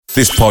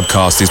This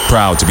podcast is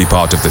proud to be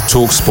part of the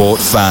TalkSport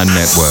Fan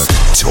Network.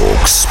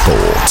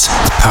 TalkSport.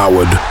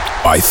 Powered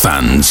by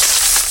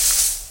fans.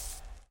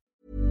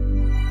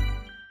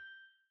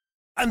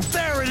 And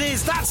there it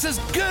is, that's as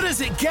good as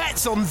it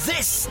gets on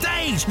this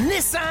stage.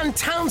 Nissan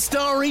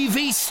Townstar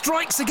EV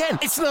strikes again.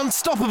 It's an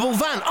unstoppable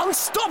van,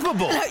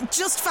 unstoppable.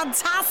 Just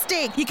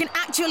fantastic. You can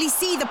actually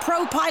see the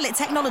Pro Pilot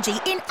technology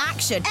in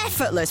action.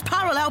 Effortless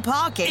parallel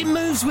parking. It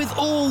moves with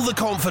all the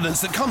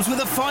confidence that comes with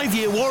a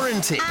 5-year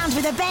warranty. And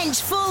with a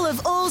bench full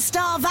of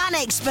all-star van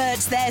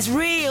experts, there's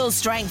real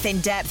strength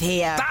in depth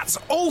here. That's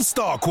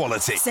all-star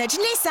quality. Search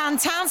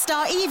Nissan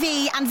Townstar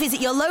EV and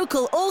visit your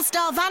local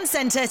all-star van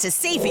centre to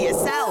see for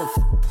yourself.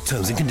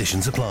 Terms and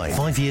conditions apply.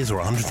 5 years or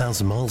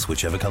 100,000 miles,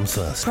 whichever comes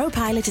first. Pro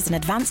Pilot is an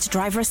advanced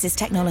driver assist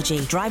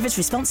technology. Driver's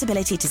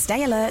responsibility to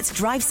stay alert,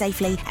 drive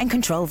safely, and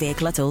control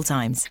vehicle at all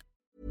times.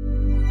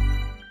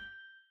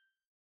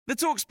 The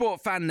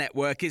TalkSport Fan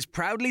Network is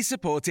proudly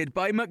supported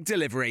by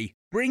McDelivery,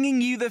 bringing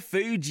you the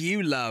food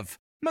you love.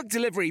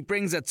 McDelivery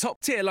brings a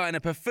top-tier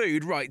lineup of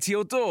food right to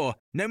your door.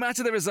 No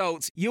matter the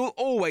result, you'll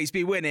always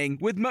be winning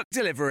with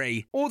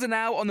McDelivery. Order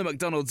now on the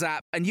McDonald's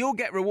app and you'll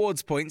get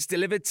rewards points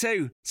delivered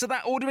too. So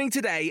that ordering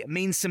today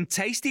means some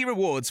tasty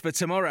rewards for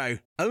tomorrow.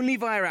 Only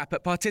via app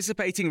at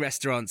participating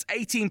restaurants.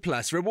 18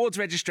 plus. Rewards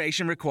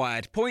registration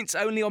required. Points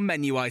only on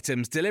menu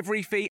items.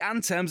 Delivery fee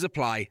and terms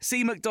apply.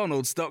 See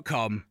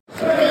mcdonalds.com.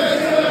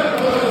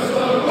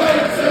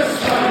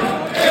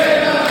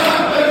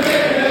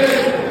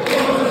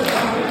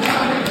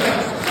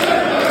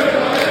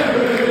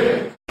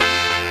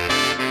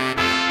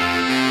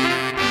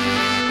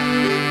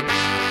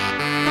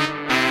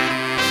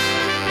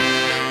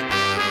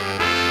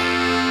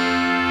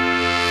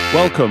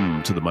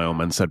 Welcome to the My Old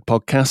Man Said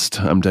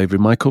podcast. I'm David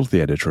Michael,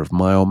 the editor of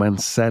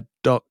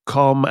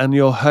myoldmansaid.com and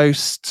your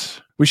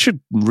host. We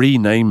should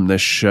rename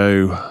this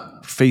show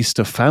Feast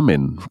or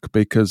Famine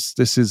because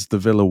this is the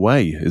Villa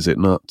way, is it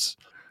not?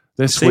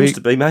 This Seems week,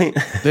 to be, mate.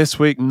 This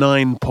week,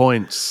 9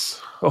 points.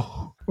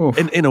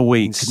 In a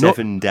week. In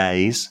 7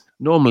 days.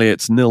 Normally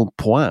it's nil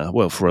point.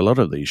 Well, for a lot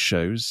of these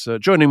shows.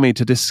 Joining me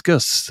to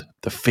discuss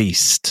the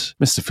feast,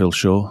 Mr. Phil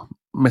Shaw,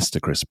 Mr.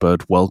 Chris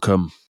Bird,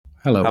 welcome.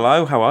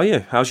 Hello, how are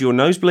you? How's your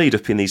nosebleed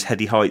up in these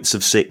heady heights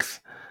of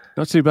 6th?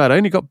 Not too bad. I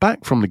only got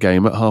back from the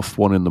game at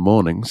 1:30 in the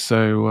morning,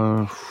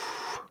 so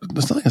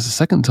it's like it's the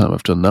second time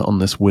I've done that on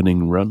this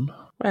winning run.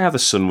 Well, the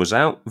sun was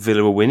out,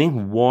 Villa were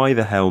winning. Why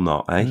the hell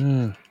not, eh?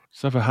 Yeah.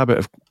 So I have a habit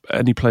of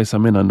any place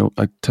I'm in,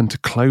 I tend to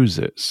close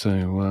it,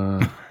 so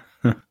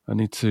I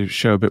need to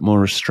show a bit more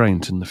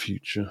restraint in the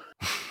future.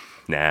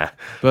 Nah.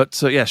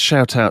 But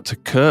shout out to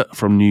Kurt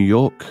from New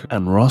York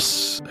and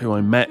Ross, who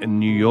I met in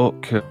New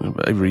York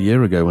over a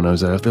year ago when I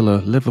was at a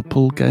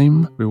Villa-Liverpool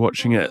game. We were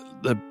watching it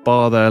at the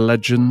bar there,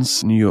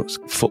 Legends, New York's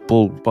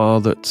football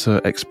bar that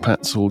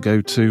expats all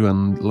go to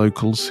and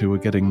locals who were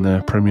getting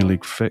their Premier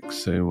League fix.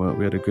 So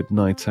we had a good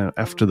night out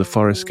after the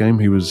Forest game.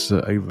 He was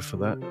over for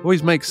that.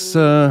 Always makes,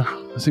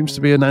 seems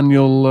to be an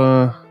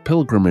annual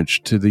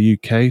pilgrimage to the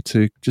UK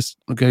to just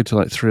go to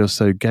like 3 or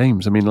so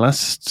games. I mean,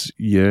 last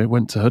year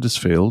went to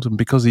Huddersfield, and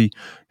because he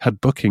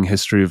had booking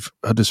history of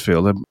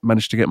Huddersfield, I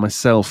managed to get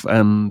myself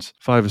and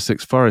 5 or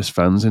 6 Forest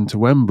fans into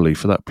Wembley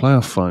for that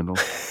playoff final.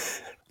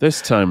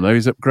 This time, though,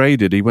 he's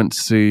upgraded. He went to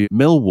see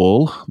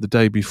Millwall the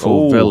day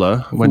before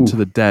Villa, went to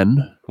the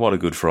Den. What a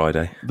good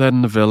Friday.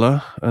 Then the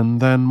Villa, and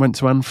then went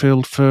to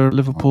Anfield for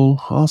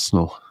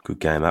Liverpool-Arsenal. Good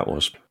game that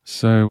was.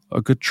 So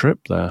a good trip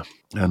there,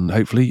 and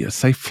hopefully a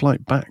safe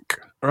flight back.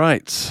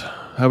 Right.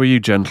 How are you,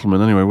 gentlemen?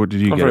 Anyway, what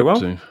did you get up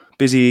to?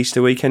 Busy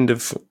Easter weekend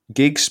of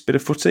gigs, bit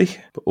of footy,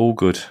 but all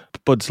good.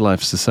 Bud's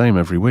life's the same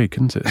every week,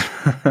 isn't it?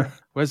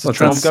 Where's the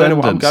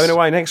transcendence? I'm going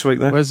away next week,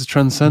 though. Where's the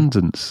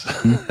transcendence?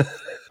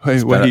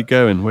 Where are you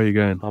going? Where are you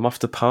going? I'm off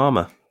to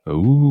Parma.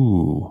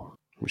 Ooh.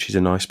 Which is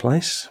a nice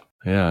place.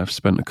 Yeah, I've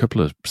spent a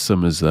couple of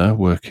summers there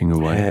working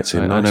away. Yeah, it's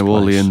a nice I know place.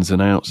 all the ins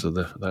and outs of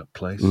that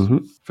place. Mm-hmm.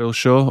 Phil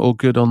Shaw, all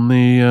good on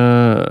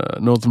the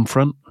Northern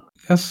Front?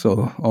 Yes,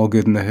 so all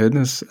good in the hood,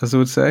 as I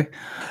would say.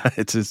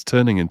 It is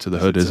turning into the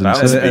hood, isn't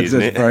about it? to be, isn't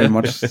it? It's very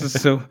much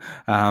so.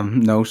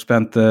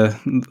 Spent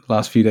the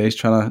last few days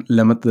trying to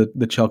limit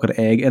the chocolate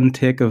egg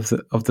intake of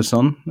the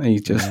son. He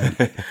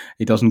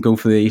doesn't go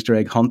for the Easter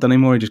egg hunt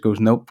anymore. He just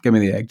goes, nope, give me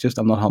the egg.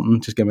 I'm not hunting,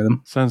 just give me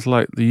them. Sounds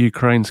like the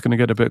Ukraine's going to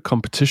get a bit of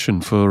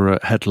competition for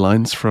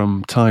headlines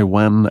from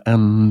Taiwan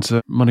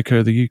and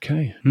Monaco, the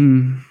UK.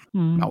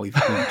 No, we've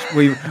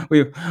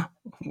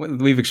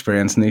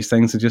experienced these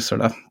things that just sort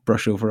of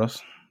brush over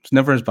us. It's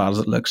never as bad as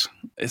it looks.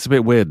 It's a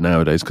bit weird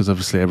nowadays because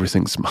obviously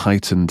everything's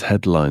heightened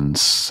headlines,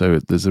 so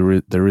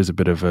there is a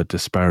bit of a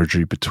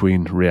disparity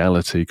between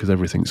reality because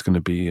everything's going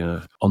to be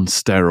on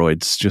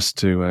steroids just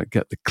to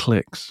get the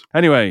clicks.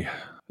 Anyway,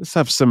 let's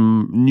have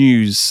some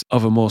news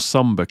of a more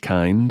somber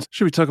kind.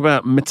 Should we talk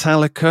about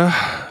Metallica?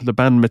 The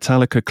band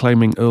Metallica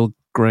claiming Earl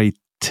Grey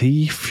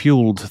tea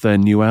fueled their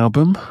new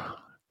album,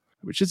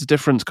 which is a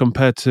difference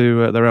compared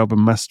to their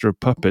album Master of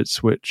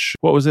Puppets, which,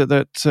 what was it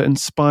that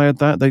inspired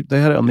that?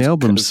 They had it on the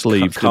album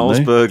sleeve, didn't they?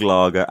 Carlsberg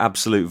Lager,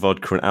 Absolute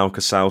Vodka and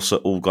Alka-Seltzer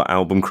all got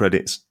album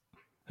credits.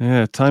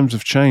 Yeah, times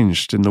have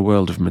changed in the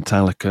world of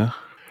Metallica.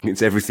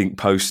 It's everything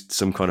post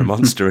some kind of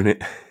monster in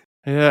it.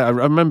 Yeah, I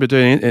remember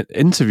doing an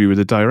interview with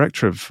the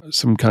director of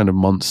some kind of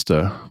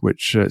monster,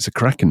 which it's a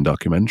cracking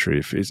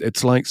documentary.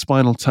 It's like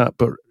Spinal Tap,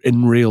 but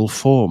in real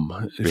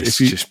form. It's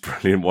just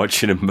brilliant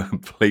watching him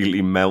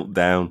completely melt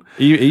down.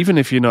 Even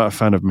if you're not a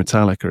fan of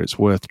Metallica, it's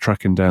worth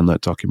tracking down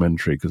that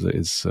documentary because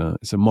it's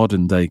a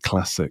modern day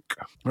classic.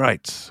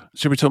 Right,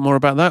 should we talk more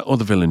about that or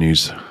the Villa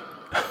news?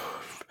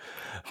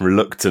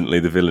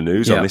 Reluctantly, the Villa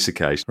news on this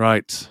occasion.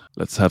 Right,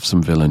 let's have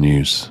some Villa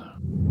news.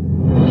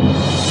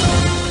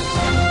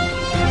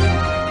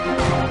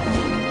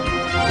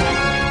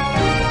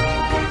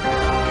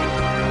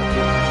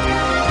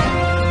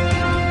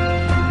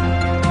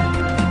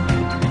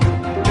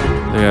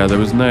 Yeah, there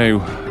was no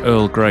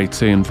Earl Grey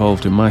tea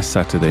involved in my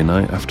Saturday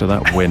night after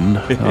that win.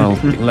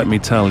 Let me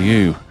tell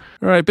you.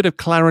 All right, a bit of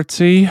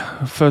clarity,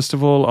 first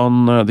of all,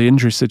 on the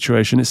injury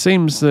situation. It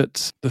seems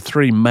that the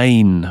three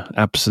main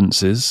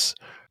absences,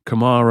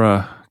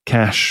 Kamara,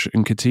 Cash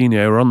and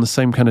Coutinho, are on the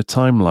same kind of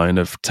timeline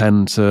of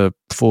 10 to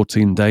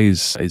 14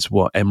 days is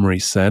what Emery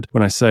said.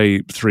 When I say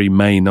three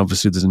main,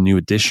 obviously there's a new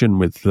addition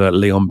with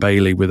Leon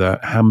Bailey with a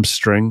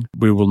hamstring.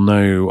 We will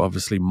know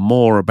obviously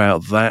more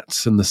about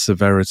that and the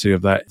severity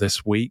of that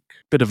this week.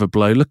 Bit of a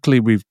blow. Luckily,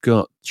 we've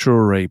got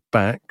Traoré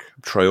back.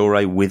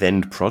 Traoré with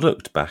end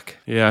product back.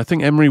 Yeah, I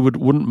think Emery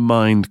wouldn't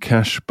mind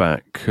Cash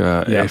back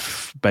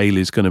if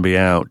Bailey's going to be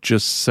out,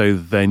 just so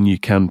then you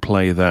can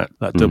play that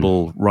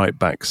double right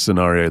back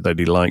scenario that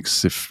he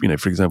likes. If,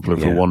 for example,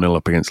 if we're 1-0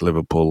 up against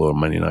Liverpool or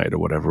Man United or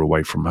whatever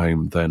away from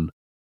home, then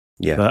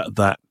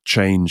that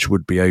change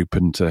would be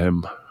open to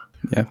him.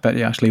 Yeah, bet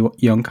you Ashley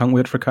Young can't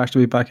wait for Cash to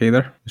be back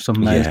either.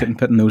 Some miles getting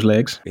put in those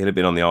legs. He'd have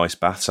been on the ice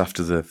baths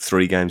after the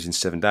 3 games in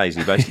 7 days.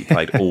 He basically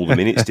played all the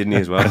minutes, didn't he,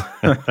 as well?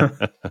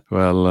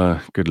 Well,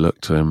 good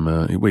luck to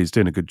him. He's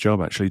doing a good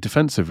job, actually.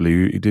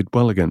 Defensively, he did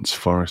well against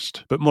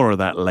Forest. But more of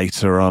that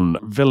later on.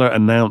 Villa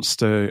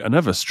announced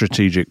another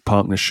strategic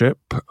partnership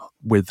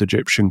with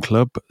Egyptian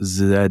club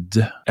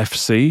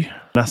ZFC.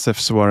 Nassef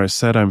Suarez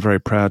said, "I'm very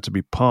proud to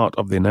be part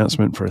of the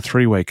announcement for a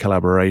 3-way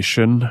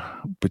collaboration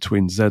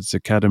between Zed's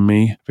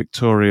Academy,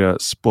 Victoria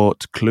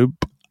Sport Club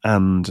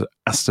and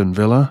Aston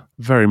Villa."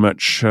 Very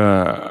much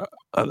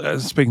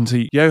speaking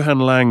to Johan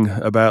Lang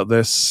about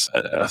this.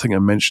 I think I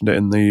mentioned it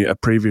in the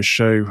previous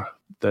show,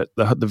 that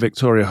the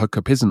Victoria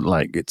hookup isn't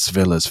like it's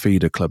Villa's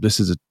feeder club. This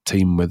is a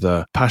team with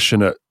a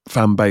passionate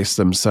fan base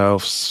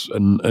themselves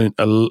and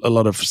a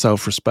lot of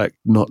self-respect,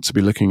 not to be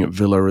looking at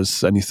Villa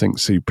as anything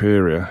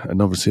superior.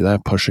 And obviously they're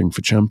pushing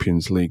for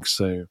Champions League.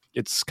 So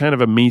it's kind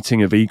of a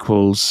meeting of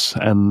equals.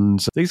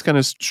 And these kind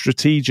of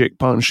strategic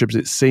partnerships,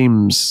 it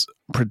seems,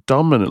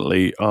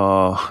 predominantly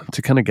are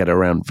to kind of get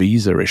around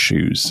visa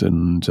issues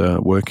and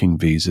working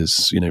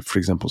visas. For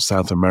example,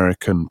 South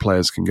American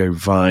players can go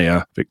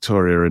via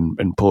Victoria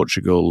in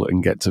Portugal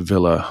and get to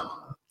Villa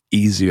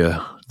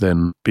easier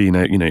than being,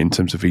 in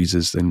terms of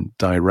visas, than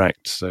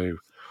direct. So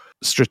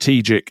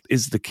strategic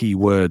is the key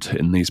word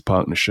in these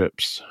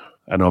partnerships.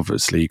 And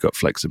obviously you've got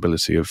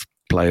flexibility of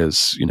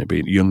players,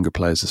 being younger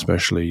players,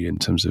 especially in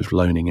terms of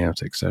loaning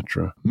out,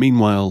 etc.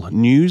 Meanwhile,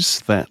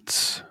 news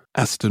that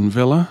Aston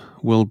Villa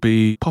will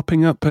be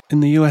popping up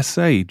in the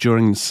USA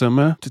during the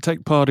summer to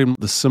take part in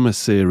the summer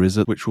series,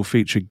 which will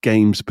feature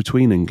games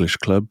between English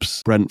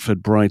clubs.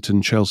 Brentford,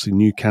 Brighton, Chelsea,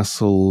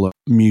 Newcastle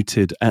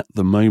muted at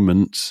the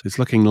moment. It's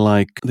looking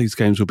like these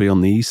games will be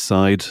on the east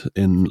side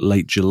in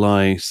late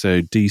July,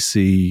 so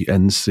DC,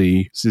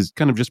 NC. This is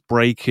kind of just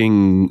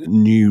breaking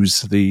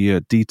news. The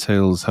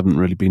details haven't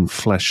really been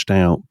fleshed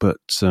out,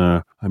 but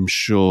I'm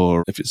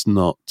sure if it's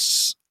not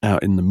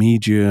out in the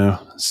media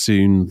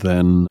soon,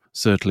 then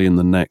certainly in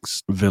the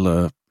next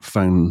Villa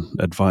fan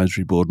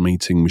advisory board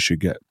meeting, we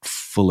should get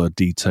fuller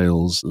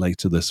details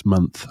later this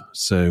month.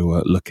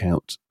 So look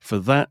out for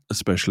that,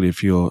 especially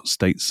if you're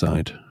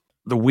stateside.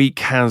 The week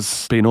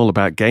has been all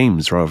about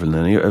games rather than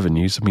any other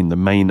news. I mean, the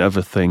main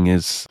other thing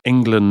is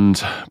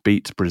England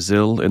beat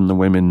Brazil in the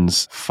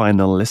women's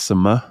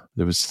finalissima.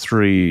 There was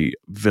 3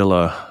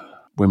 Villa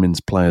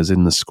women's players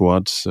in the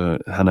squad,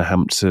 Hannah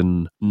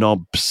Hampton,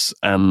 Nobbs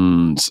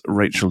and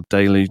Rachel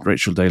Daly.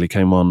 Rachel Daly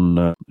came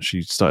on,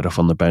 she started off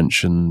on the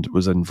bench and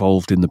was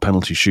involved in the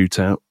penalty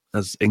shootout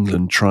as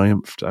England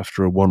triumphed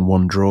after a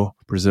 1-1 draw.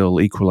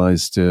 Brazil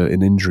equalised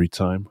in injury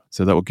time.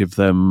 So that will give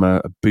them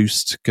a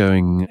boost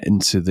going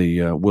into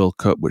the World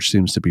Cup, which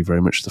seems to be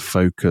very much the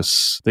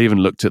focus. They even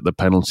looked at the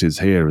penalties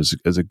here as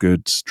a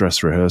good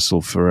dress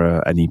rehearsal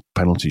for any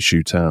penalty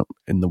shootout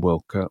in the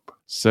World Cup.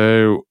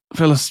 So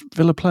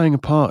Villa playing a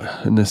part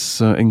in this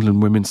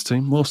England women's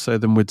team, more so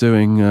than we're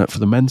doing for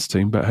the men's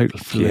team. But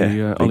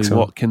hopefully Ollie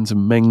Watkins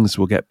and Mings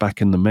will get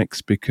back in the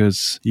mix,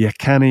 because you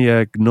can't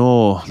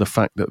ignore the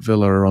fact that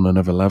Villa are on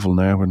another level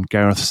now. And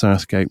Gareth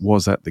Southgate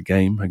was at the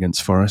game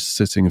against Forest,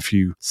 sitting a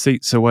few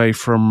seats away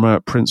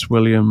from Prince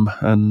William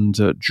and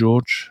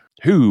George,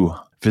 who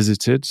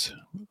visited.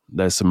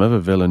 There's some other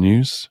Villa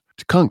news.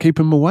 Can't keep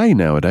him away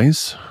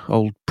nowadays,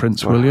 old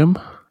Prince William.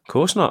 Of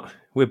course not.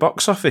 We're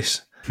box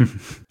office.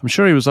 I'm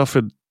sure he was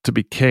offered to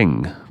be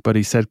king, but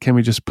he said, can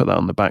we just put that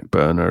on the back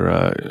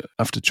burner?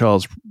 After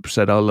Charles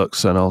said, oh, look,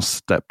 son, I'll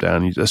step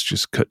down. Let's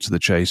just cut to the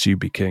chase. You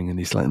be king. And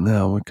he's like,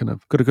 no, I've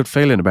got a good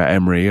feeling about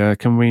Emery.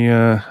 Can we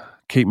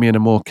keep me in a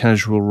more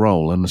casual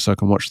role and so I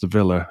can watch the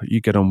Villa? You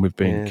get on with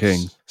being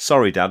king.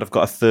 Sorry, Dad, I've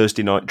got a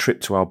Thursday night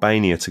trip to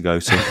Albania to go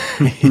to.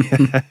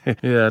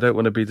 Yeah, I don't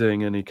want to be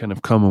doing any kind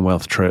of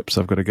Commonwealth trips.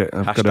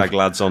 Hashtag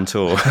lads on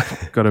tour.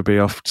 Got to be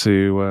off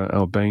to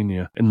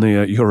Albania in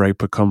the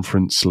Europa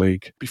Conference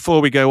League. Before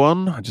we go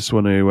on, I just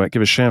want to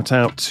give a shout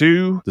out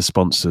to the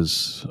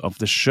sponsors of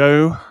the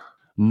show,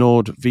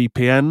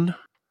 NordVPN.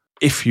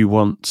 If you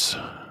want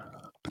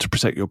to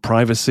protect your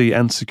privacy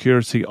and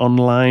security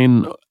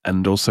online,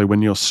 and also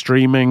when you're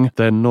streaming,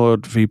 then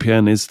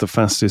NordVPN is the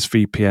fastest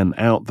VPN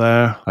out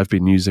there. I've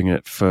been using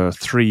it for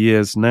 3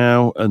 years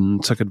now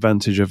and took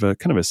advantage of a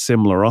kind of a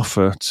similar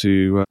offer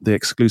to the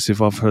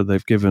exclusive offer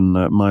they've given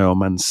My Old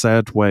Man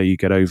Said, where you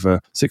get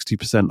over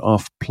 60%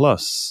 off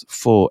plus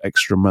 4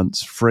 extra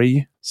months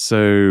free.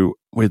 So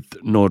with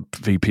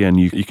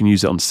NordVPN, you can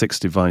use it on 6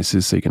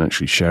 devices, so you can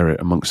actually share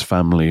it amongst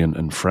family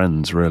and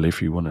friends, really,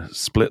 if you want to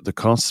split the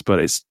costs. But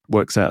it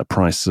works out a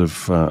price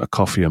of a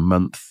coffee a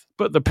month.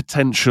 But the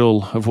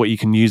potential of what you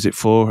can use it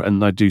for,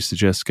 and I do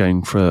suggest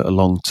going for a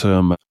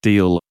long-term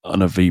deal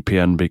on a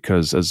VPN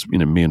because, as you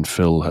know, me and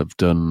Phil have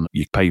done,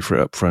 you pay for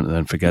it up front and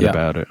then forget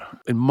about it.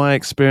 In my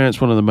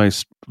experience, one of the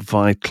most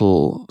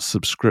vital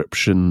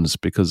subscriptions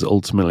because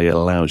ultimately it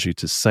allows you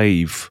to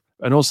save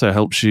and also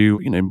helps you,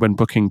 when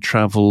booking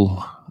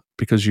travel,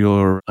 because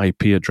your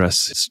IP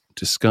address is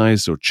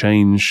disguised or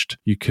changed,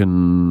 you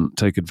can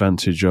take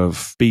advantage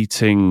of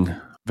beating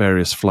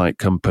various flight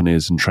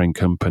companies and train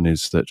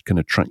companies that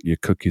can track your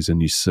cookies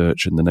and your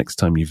search, and the next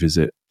time you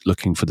visit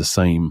looking for the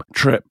same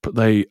trip,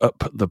 they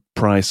up the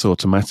price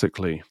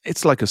automatically.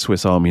 It's like a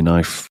Swiss Army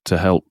knife to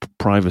help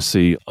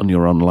privacy on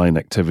your online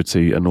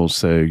activity and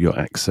also your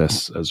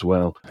access as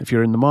well. If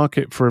you're in the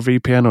market for a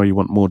VPN or you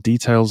want more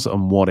details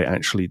on what it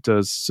actually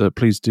does,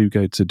 please do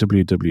go to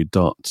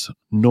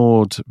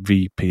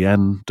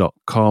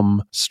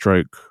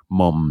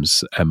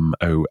www.nordvpn.com/moms,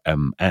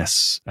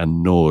 MOMS,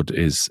 and Nord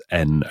is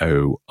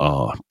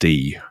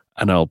NORD.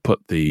 And I'll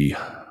put the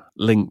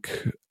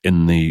link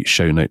in the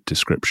show note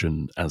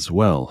description as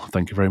well.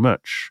 Thank you very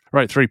much.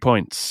 Right, 3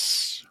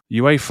 points.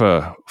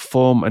 UEFA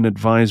form an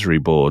advisory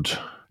board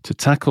to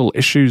tackle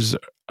issues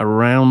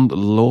around the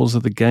laws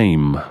of the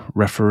game,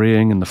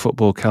 refereeing and the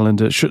football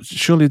calendar.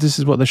 Surely this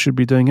is what they should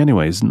be doing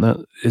anyway,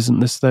 isn't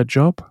this their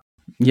job?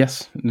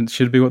 Yes, it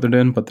should be what they're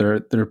doing, but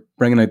they're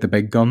bringing out the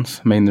big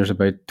guns. I mean, there's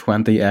about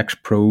 20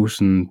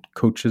 ex-pros and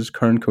coaches,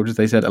 current coaches.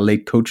 They said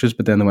elite coaches,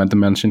 but then they went to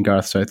mention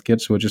Gareth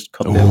Southgate, so it just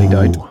cut the elite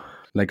out.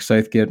 Like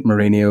Southgate,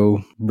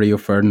 Mourinho, Rio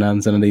Ferdinand,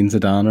 Zinedine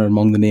Zidane are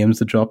among the names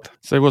that dropped.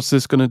 So what's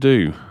this going to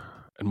do?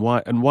 And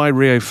why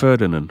Rio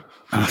Ferdinand?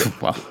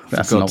 Well,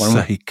 that's another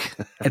one.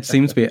 It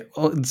seems to be,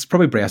 it's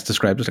probably best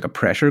described as like a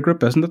pressure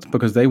group, isn't it?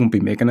 Because they won't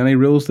be making any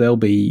rules. They'll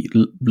be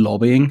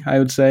lobbying, I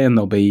would say, and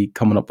they'll be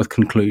coming up with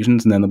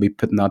conclusions, and then they'll be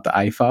putting that to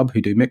IFAB,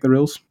 who do make the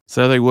rules.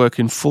 So are they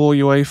working for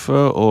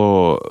UEFA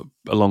or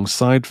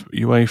alongside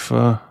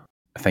UEFA?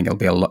 I think it'll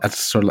be it's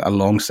sort of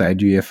alongside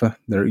UEFA.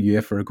 They're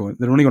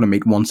only going to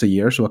meet once a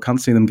year, so I can't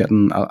see them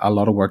getting a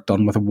lot of work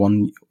done with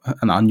an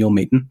annual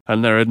meeting.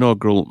 And their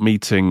inaugural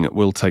meeting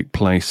will take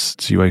place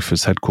at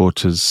UEFA's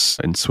headquarters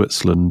in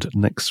Switzerland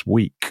next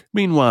week.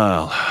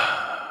 Meanwhile,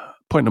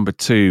 point number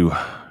 2,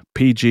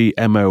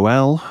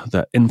 PGMOL,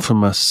 the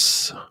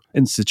infamous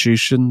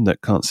institution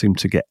that can't seem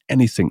to get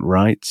anything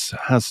right,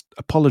 has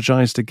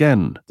apologised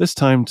again, this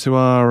time to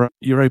our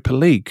Europa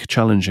League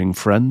challenging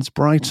friends,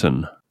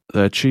 Brighton.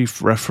 Their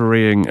chief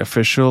refereeing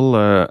official,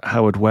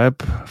 Howard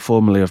Webb,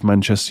 formerly of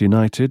Manchester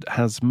United,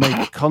 has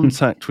made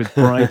contact with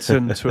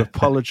Brighton to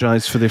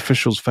apologise for the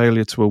officials'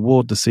 failure to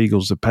award the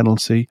Seagulls a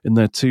penalty in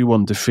their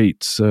 2-1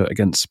 defeat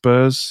against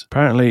Spurs.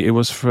 Apparently, it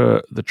was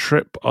for the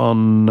trip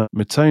on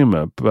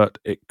Mitoma, but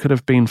it could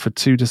have been for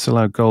 2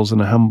 disallowed goals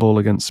and a handball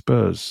against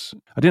Spurs.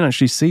 I didn't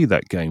actually see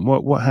that game.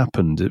 What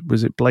happened?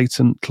 Was it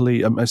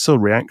blatantly? I saw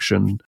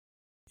reaction.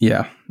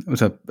 Yeah, it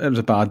was a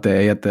bad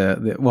day at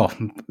the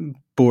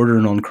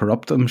bordering on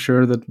corrupt. I'm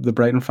sure that the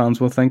Brighton fans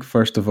will think.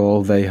 First of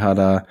all,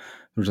 there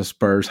was a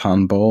Spurs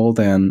handball.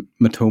 Then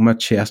Mitoma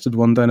chested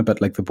one down a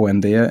bit like the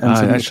Buendia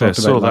incident. Actually, I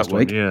saw that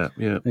one. Yeah.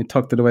 They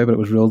tucked it away, but it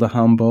was ruled a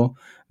handball.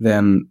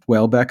 Then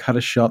Welbeck had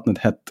a shot and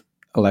it hit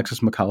Alexis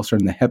McAllister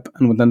in the hip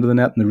and went into the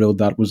net, and they ruled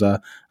that was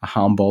a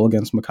handball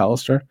against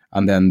McAllister.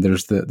 And then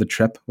there's the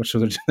trip, which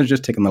they're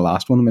just taking the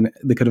last one. I mean,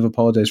 they could have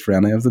apologised for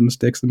any of the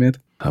mistakes they made.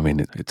 I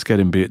mean, it's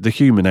getting the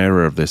human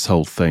error of this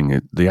whole thing.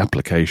 The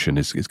application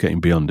is getting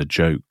beyond a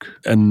joke.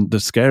 And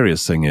the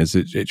scariest thing is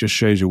it just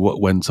shows you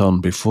what went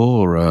on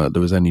before there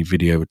was any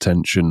video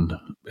attention,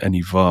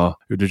 any VAR.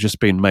 It would have just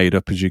been made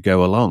up as you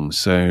go along.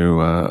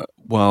 So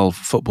while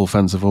football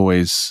fans have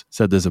always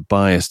said there's a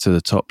bias to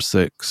the top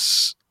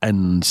 6,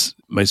 and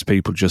most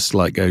people just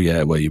like, oh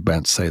yeah, well, you're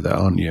about to say that,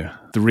 aren't you?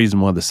 The reason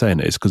why they're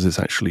saying it is because it's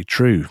actually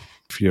true.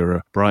 If you're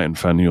a Brighton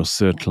fan, you'll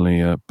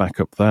certainly back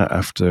up that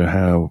after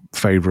how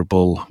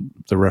favourable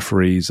the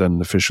referees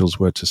and officials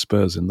were to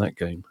Spurs in that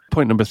game.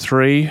 Point number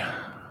 3,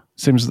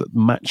 seems that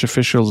match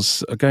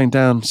officials are going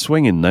down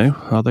swinging now,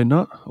 are they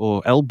not?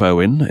 Or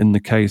elbowing in the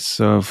case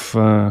of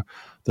the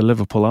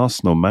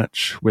Liverpool-Arsenal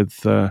match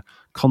with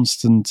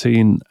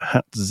Konstantin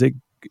Hatzig.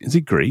 Is he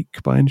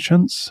Greek by any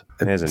chance?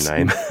 There's a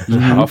name.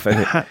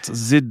 Hatzidakis,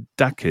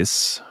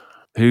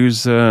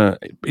 who's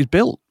he's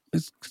built.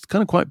 It's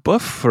kind of quite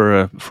buff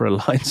for a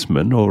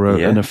linesman or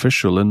an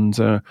official,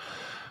 and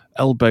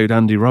elbowed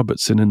Andy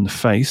Robertson in the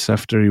face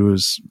after he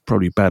was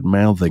probably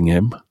bad-mouthing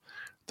him.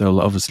 There'll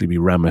obviously be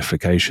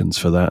ramifications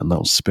for that, and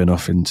that'll spin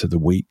off into the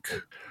week.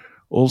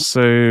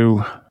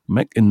 Also,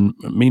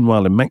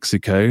 meanwhile in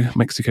Mexico,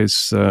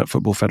 Mexico's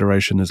Football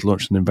Federation has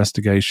launched an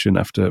investigation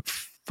after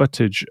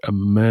footage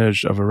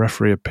emerged of a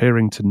referee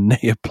appearing to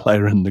knee a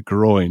player in the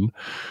groin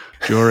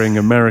during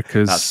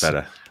America's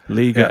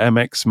Liga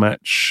MX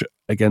match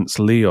against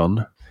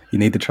Leon. You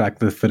need to track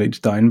the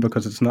footage down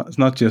because it's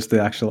not just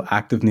the actual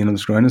act of kneeling on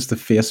the ground, it's the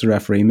face the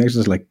referee makes.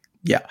 It's like,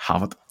 yeah,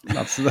 have it.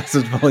 That's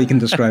all you can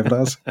describe it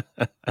as.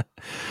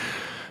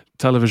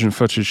 Television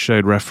footage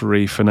showed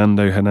referee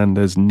Fernando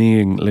Hernandez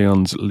kneeing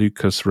Leon's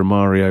Lucas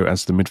Romario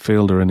as the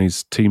midfielder, and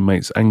his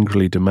teammates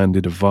angrily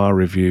demanded a VAR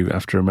review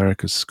after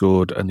America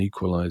scored an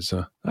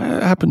equaliser.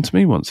 It happened to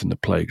me once in the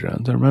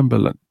playground. I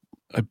remember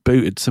I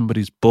booted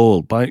somebody's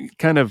ball by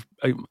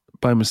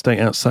mistake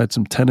outside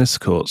some tennis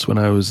courts when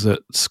I was at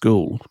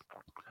school.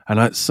 And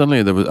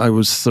I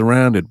was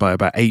surrounded by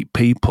about 8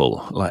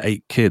 people, like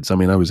 8 kids. I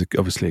mean, I was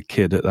obviously a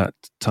kid at that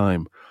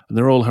time. And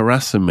they're all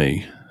harassing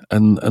me.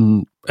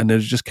 And it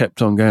just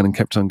kept on going and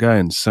kept on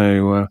going.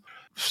 So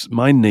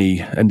my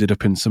knee ended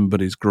up in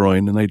somebody's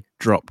groin, and they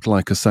dropped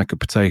like a sack of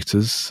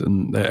potatoes.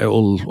 And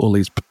all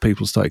these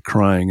people started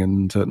crying.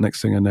 And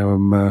next thing I know,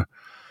 I'm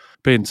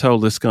being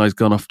told this guy's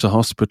gone off to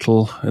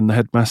hospital. And the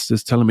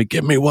headmaster's telling me,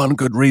 give me one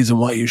good reason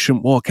why you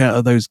shouldn't walk out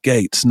of those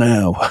gates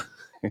now.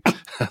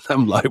 And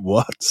I'm like,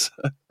 what?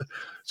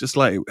 Just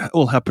like it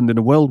all happened in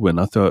a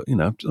whirlwind. I thought,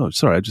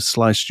 sorry, I just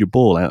sliced your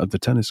ball out of the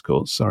tennis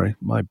court. Sorry,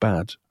 my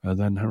bad. And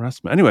then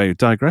harassment. Anyway,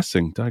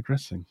 digressing.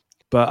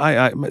 But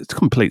I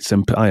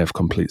have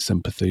complete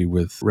sympathy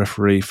with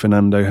referee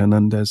Fernando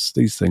Hernandez.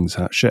 These things,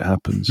 shit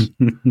happens.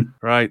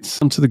 Right,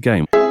 on to the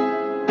game.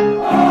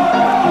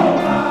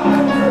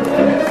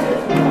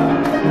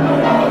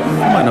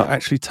 Might not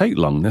actually take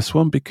long, this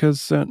one,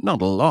 because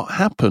not a lot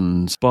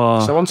happens.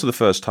 So on to the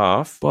first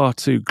half.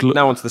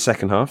 Now on to the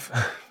second half.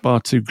 Bar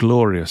 2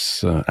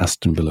 glorious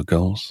Aston Villa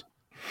goals.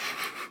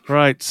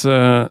 Right,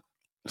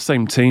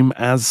 same team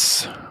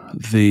as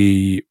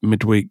the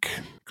midweek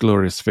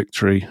glorious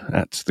victory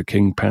at the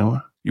King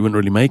Power. You wouldn't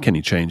really make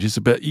any changes,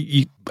 but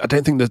I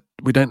don't think that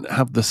we don't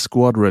have the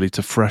squad really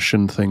to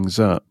freshen things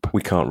up.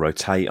 We can't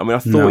rotate. I mean, I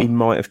thought he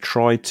might have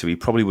tried to. He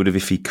probably would have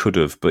if he could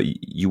have, but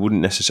you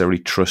wouldn't necessarily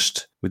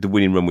trust with the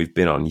winning run we've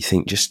been on. You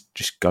think just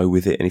go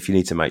with it, and if you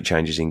need to make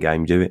changes in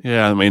game, do it.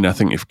 Yeah, I mean, I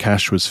think if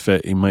Cash was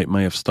fit, he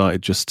may have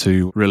started just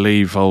to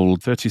relieve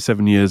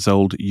 37 years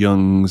old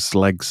Young's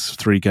legs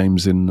 3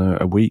 games in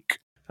a week.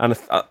 And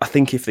I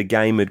think if the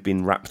game had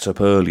been wrapped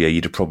up earlier,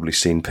 you'd have probably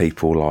seen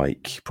people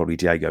like probably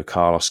Diego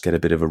Carlos get a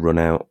bit of a run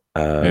out.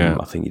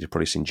 I think you'd have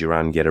probably seen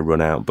Duran get a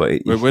run out.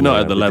 But we're not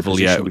at the level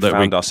yet we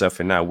found ourselves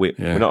in now. We're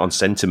not on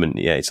sentiment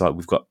yet. It's like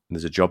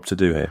there's a job to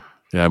do here.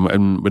 Yeah,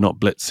 and we're not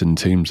blitzing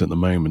teams at the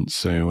moment,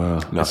 so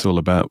it's all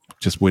about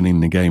just winning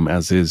the game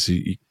as is.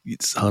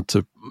 It's hard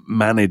to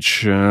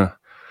manage.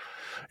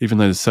 Even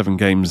though there's 7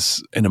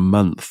 games in a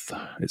month,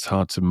 it's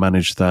hard to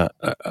manage that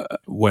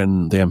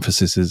when the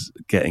emphasis is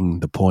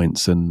getting the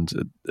points. And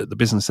at the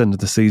business end of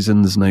the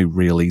season, there's no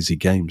real easy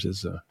games,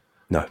 is there?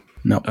 No.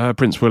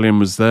 Prince William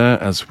was there,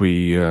 as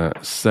we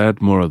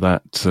said. More of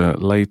that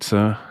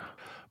later.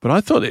 But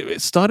I thought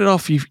it started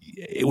off,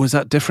 it was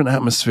that different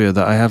atmosphere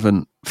that I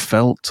haven't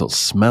felt or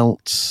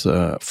smelt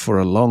for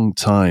a long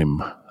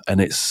time. And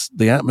it's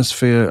the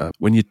atmosphere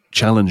when you're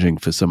challenging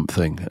for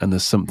something and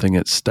there's something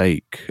at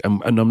stake.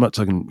 And I'm not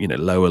talking,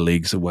 lower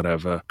leagues or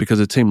whatever, because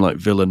a team like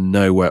Villa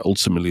know where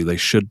ultimately they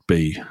should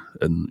be.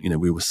 And,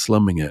 we were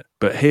slumming it.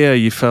 But here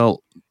you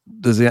felt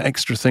there's the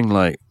extra thing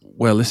like,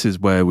 well, this is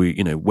where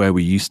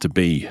we used to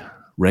be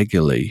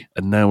regularly.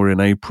 And now we're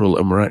in April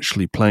and we're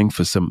actually playing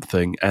for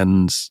something,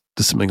 and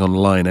there's something on the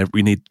line.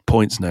 We need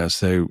points now.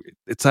 So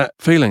it's that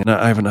feeling that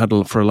I haven't had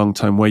for a long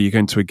time, where you go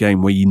into a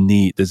game where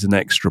there's an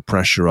extra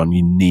pressure on,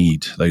 you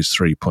need those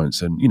 3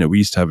 points. And, we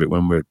used to have it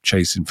when we're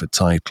chasing for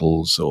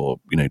titles or,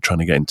 trying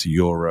to get into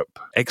Europe.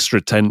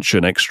 Extra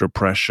tension, extra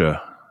pressure.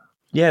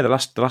 Yeah, the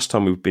last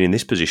time we've been in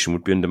this position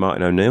would be under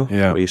Martin O'Neill,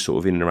 where you're sort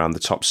of in and around the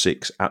top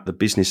 6 at the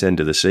business end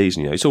of the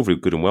season. It's all very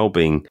good and well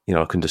being,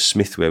 like under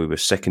Smith, where we were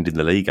second in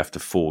the league after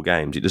 4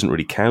 games. It doesn't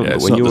really count. Yeah, but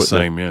it's when not you're the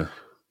same,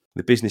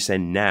 the business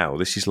end now,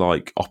 this is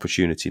like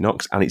opportunity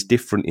knocks, and it's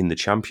different in the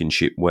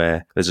Championship,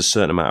 where there's a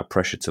certain amount of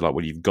pressure to like,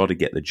 well, you've got to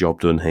get the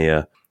job done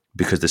here,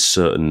 because there's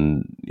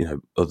certain,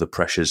 other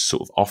pressures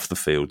sort of off the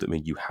field that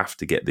mean you have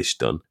to get this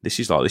done. This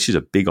is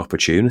a big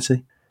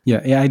opportunity.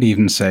 Yeah, I'd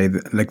even say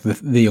that, like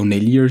the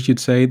O'Neill years,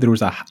 you'd say there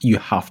was you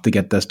have to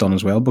get this done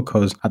as well,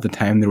 because at the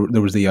time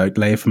there was the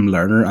outlay from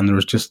Lerner, and there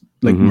was just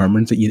like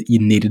murmurings that you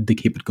needed to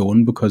keep it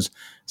going because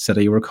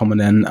City were coming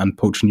in and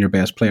poaching your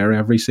best player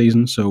every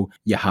season, so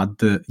you had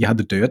to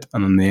do it,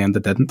 and in the end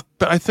it didn't.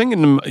 But I think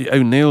in the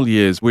O'Neill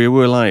years we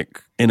were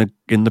like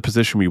in the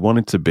position we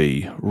wanted to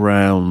be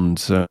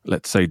round,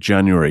 let's say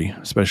January,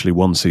 especially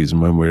one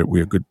season when we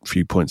were a good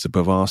few points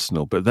above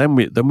Arsenal. But then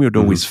we would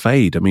always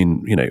fade. I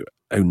mean,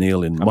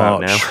 O'Neill in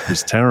March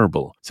was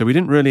terrible. So we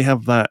didn't really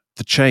have that.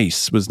 The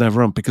chase was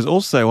never on, because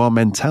also our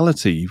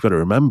mentality, you've got to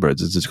remember,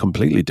 it's a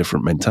completely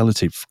different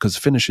mentality, because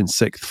finishing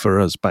sixth for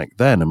us back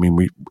then, I mean,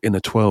 we in a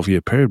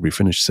 12-year period, we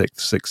finished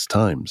six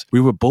times.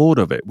 We were bored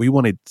of it. We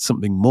wanted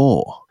something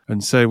more.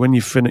 And so when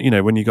you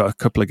when you got a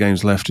couple of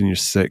games left in your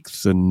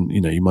sixth, and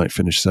you might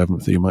finish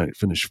seventh, or you might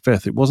finish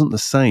fifth, it wasn't the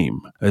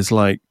same as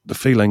like the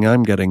feeling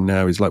I'm getting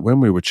now is like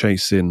when we were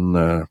chasing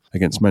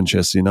against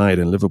Manchester United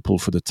and Liverpool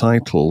for the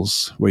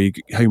titles, where you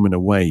home and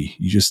away,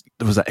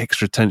 there was that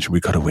extra tension.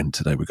 We've got to win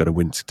today. We've got to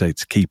win today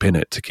to keep in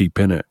it.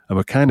 And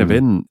we're kind of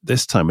in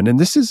this time. And then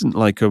this isn't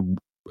like a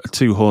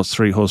 2-horse,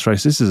 3-horse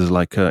race. This is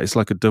like it's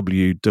like a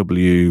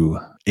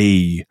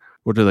WWE.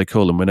 What do they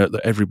call them when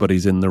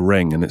everybody's in the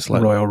ring, and it's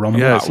like Royal Rumble?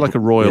 Yeah, it's like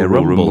a Royal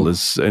Rumble.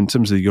 There's, in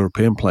terms of the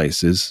European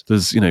places,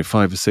 there's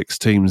 5 or 6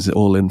 teams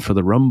all in for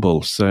the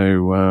Rumble.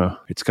 So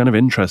it's kind of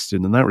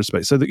interesting in that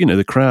respect. So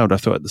the crowd, I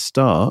thought at the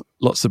start,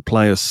 lots of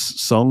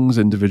songs,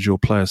 individual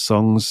player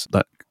songs.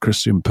 That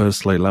Christian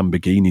Pursley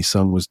Lamborghini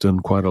song was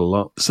done quite a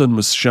lot. The sun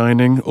was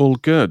shining, all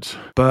good.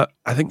 But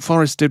I think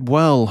Forest did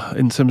well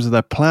in terms of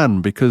their plan,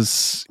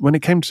 because when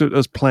it came to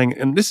us playing,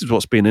 and this is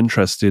what's been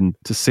interesting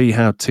to see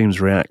how teams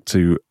react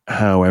to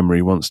how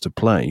Emery wants to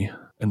play.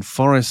 And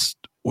Forest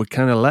were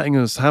kind of letting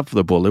us have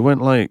the ball. They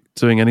weren't like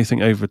doing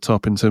anything over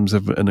top in terms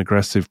of an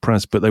aggressive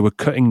press, but they were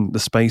cutting the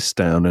space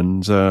down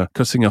and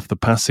cutting off the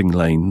passing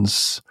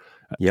lanes.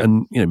 Yep.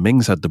 And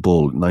Mings had the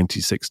ball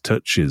 96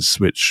 touches,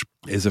 which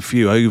is a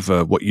few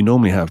over what you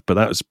normally have, but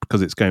that was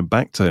because it's going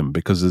back to him,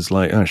 because there's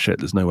like, oh shit,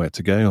 there's nowhere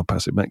to go, I'll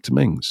pass it back to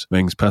Mings.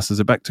 Mings passes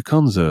it back to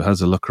Konza, has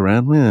a look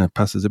around,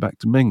 passes it back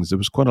to Mings. There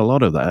was quite a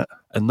lot of that,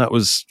 and that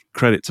was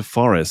credit to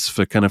Forest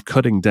for kind of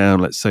cutting down,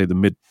 let's say, the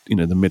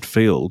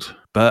midfield.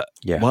 But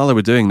while they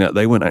were doing that,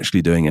 they weren't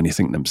actually doing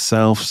anything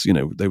themselves.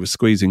 They were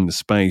squeezing the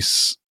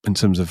space in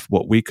terms of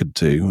what we could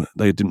do.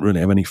 They didn't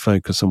really have any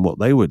focus on what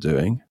they were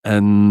doing.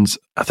 And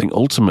I think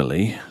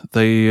ultimately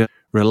they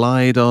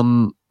relied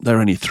on their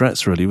only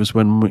threats really was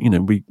when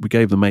we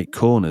gave them 8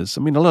 corners.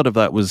 I mean, a lot of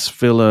that was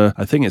Villa.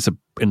 I think it's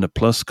in the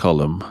plus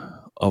column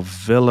of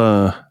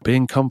Villa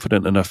being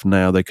confident enough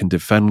now they can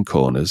defend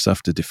corners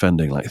after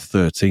defending like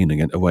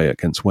 13 away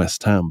against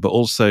West Ham, but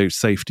also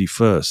safety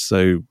first.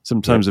 So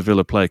sometimes a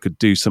Villa player could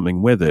do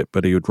something with it,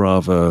 but he would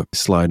rather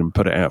slide and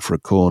put it out for a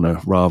corner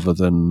rather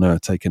than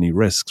take any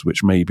risks,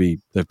 which maybe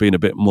they've been a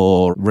bit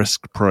more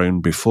risk prone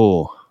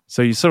before.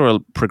 So you saw a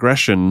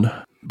progression,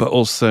 but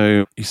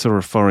also you saw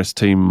a Forest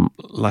team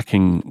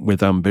lacking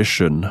with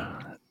ambition.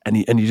 And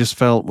you just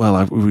felt,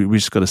 well, we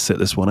just got to sit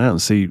this one out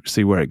and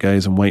see where it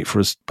goes and wait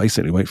for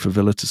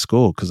Villa to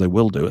score, because they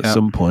will do at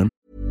some point.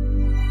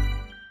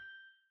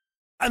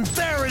 And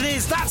there it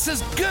is, that's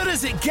as good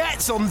as it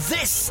gets on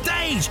this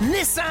stage.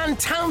 Nissan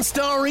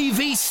Townstar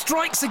EV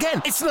strikes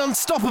again. It's an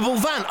unstoppable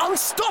van,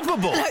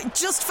 unstoppable. Look,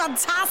 just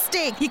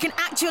fantastic. You can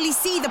actually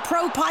see the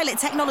Pro Pilot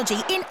technology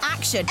in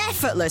action.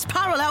 Effortless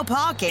parallel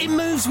parking. It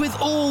moves with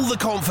all the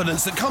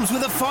confidence that comes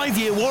with a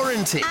 5-year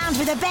warranty. And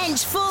with a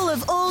bench full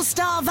of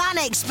all-star van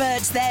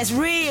experts, there's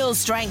real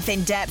strength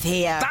in depth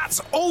here. That's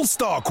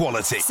all-star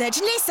quality.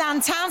 Search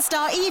Nissan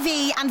Townstar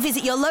EV and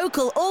visit your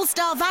local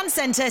all-star van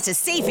centre to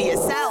see for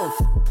yourself.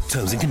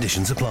 Terms and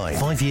conditions apply.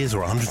 5 years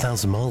or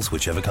 100,000 miles,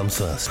 whichever comes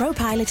first.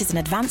 ProPilot is an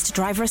advanced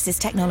driver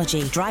assist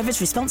technology.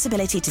 Driver's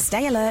responsibility to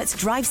stay alert,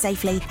 drive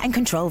safely, and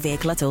control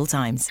vehicle at all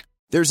times.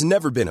 There's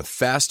never been a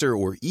faster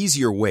or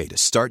easier way to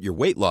start your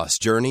weight loss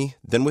journey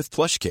than with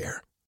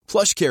PlushCare.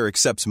 PlushCare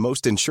accepts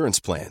most insurance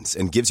plans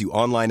and gives you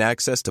online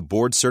access to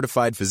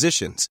board-certified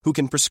physicians who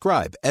can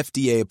prescribe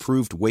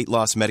FDA-approved weight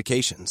loss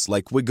medications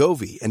like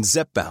Wegovy and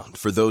Zepbound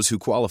for those who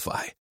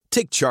qualify.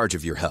 Take charge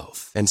of your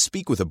health and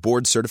speak with a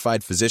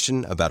board-certified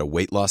physician about a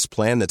weight loss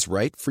plan that's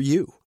right for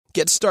you.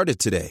 Get started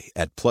today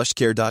at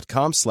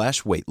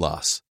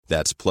plushcare.com/weight-loss.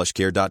 That's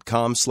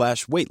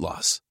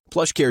plushcare.com/weight-loss.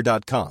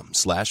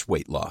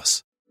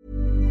 plushcare.com/weight-loss.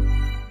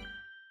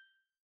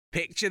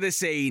 Picture the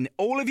scene.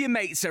 All of your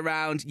mates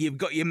around, you've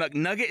got your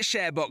McNugget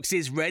share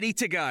boxes ready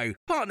to go.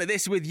 Partner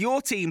this with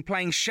your team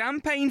playing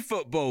champagne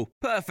football.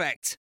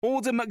 Perfect.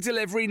 Order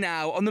McDelivery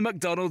now on the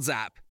McDonald's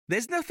app.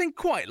 There's nothing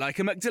quite like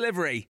a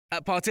McDelivery.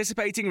 At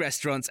participating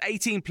restaurants,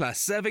 18 plus,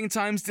 serving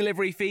times,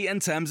 delivery fee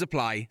and terms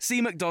apply. See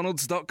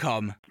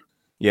mcdonalds.com.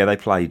 Yeah, they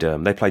played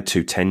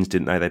 2 10s,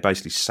 didn't they? They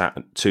basically sat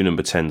 2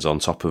 number 10s on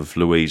top of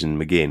Louise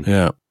and McGinn.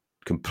 Yeah.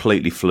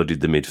 Completely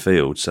flooded the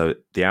midfield. So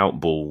the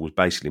outball was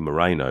basically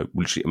Moreno,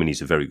 which, I mean,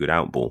 he's a very good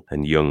outball,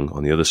 and Young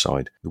on the other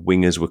side. The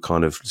wingers were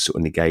kind of sort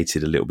of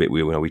negated a little bit.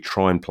 We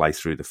try and play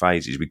through the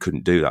phases. We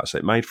couldn't do that. So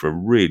it made for a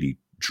really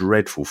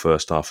dreadful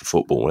first half of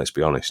football, let's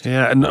be honest.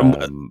 Yeah,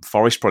 and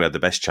Forest probably had the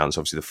best chance.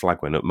 Obviously, the flag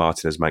went up.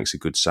 Martinez makes a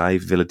good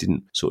save. Villa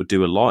didn't sort of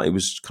do a lot.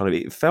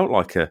 It felt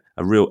like a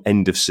real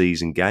end of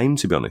season game,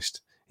 to be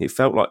honest. It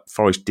felt like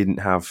Forest didn't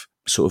have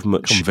sort of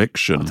much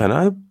conviction. I don't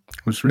know.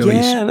 It was really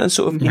and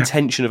sort of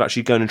intention of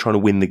actually going and trying to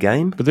win the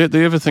game. But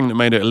the other thing that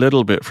made it a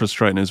little bit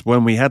frustrating is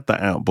when we had that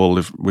out ball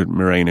with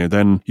Moreno,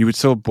 then you would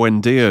saw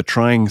Buendia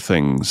trying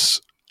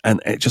things and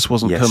it just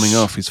wasn't coming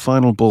off. His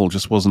final ball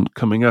just wasn't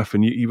coming off.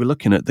 And you were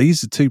looking at,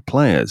 these are two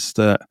players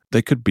that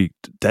they could be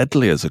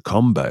deadly as a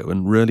combo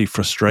and really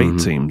frustrate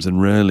teams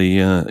and really,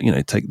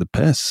 take the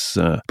piss.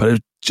 But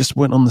it just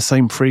went on the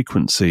same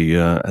frequency.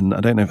 And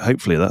I don't know,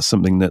 hopefully that's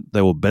something that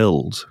they will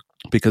build,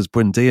 because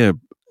Buendia,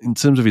 in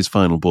terms of his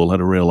final ball, had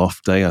a real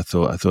off day. I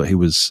thought he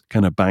was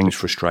kind of bang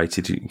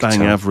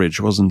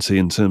average, wasn't he,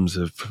 in terms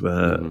of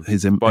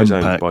his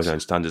impact. By his own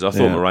standards. I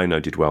thought Moreno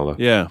did well, though.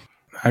 Yeah.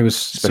 I was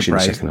especially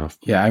surprised. In the second half.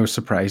 Yeah, I was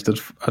surprised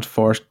at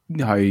Forest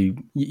how you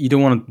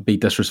don't want to be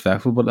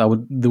disrespectful, but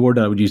the word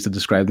that I would use to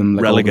describe them,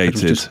 like,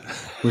 relegated, it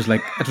was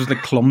like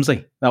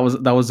clumsy. That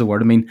was the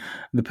word. I mean,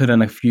 they put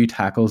in a few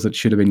tackles that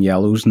should have been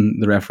yellows,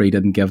 and the referee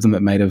didn't give them.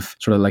 It might have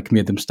sort of like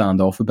made them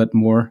stand off a bit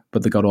more,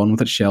 but they got on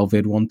with it. Shelvey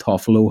had one,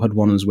 Toffolo had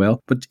one as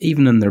well. But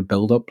even in their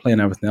build-up play and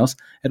everything else,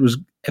 it was,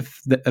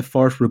 if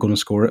Forest were going to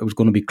score it was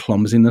going to be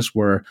clumsiness,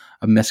 where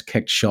a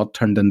miskicked shot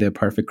turned into a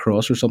perfect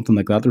cross or something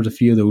like that. There was a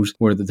few of those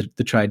where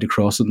they tried to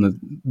cross it and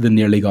they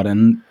nearly got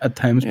in at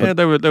times. Yeah,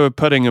 but they were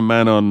putting a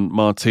man on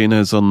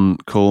Martinez on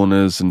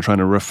corners and trying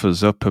to rough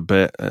us up a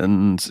bit,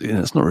 and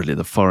it's not really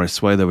the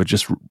Forest way. They were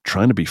just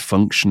trying to be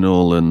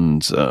functional,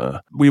 and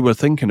we were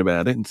thinking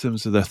about it in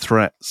terms of their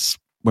threats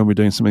when we're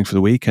doing something for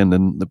the weekend,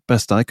 and the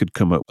best I could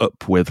come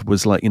up with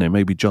was like,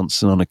 maybe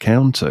Johnson on a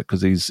counter,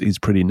 because he's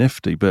pretty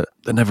nifty, but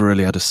they never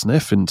really had a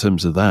sniff in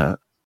terms of that.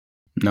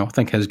 No, I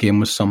think his game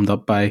was summed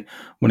up by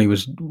when he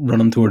was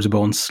running towards the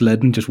ball and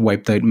slid and just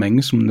wiped out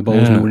Mings when the ball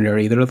was nowhere near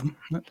either of them.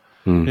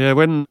 Yeah,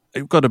 when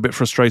it got a bit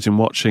frustrating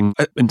watching,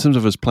 in terms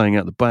of us playing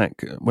out the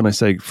back, when I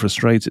say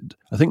frustrated,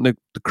 I think the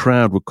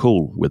crowd were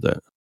cool with it.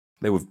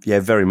 They were,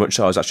 very much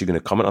so. I was actually going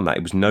to comment on that.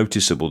 It was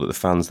noticeable that the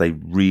fans,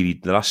 the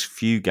last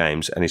few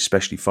games, and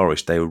especially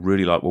Forest, they were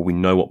really like, well, we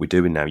know what we're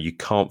doing now. You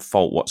can't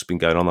fault what's been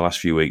going on the last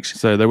few weeks.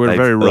 So they were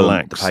very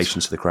relaxed. The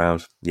patience of the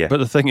crowd. Yeah. But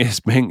the thing is,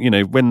 when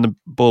the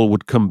ball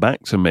would come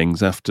back to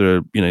Mings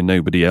after,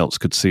 nobody else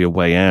could see a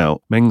way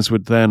out, Mings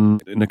would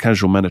then, in a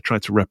casual manner, try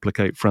to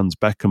replicate Franz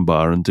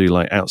Beckenbauer and do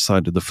like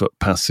outside of the foot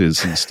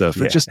passes and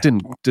stuff. It just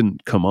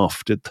didn't come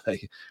off, did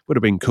they? Would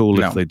have been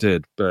cool if they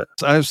did. But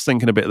I was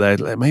thinking a bit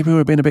there, maybe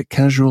we're being a bit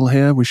casual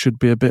here. We should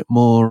be a bit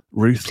more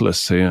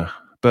ruthless here.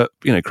 But,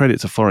 credit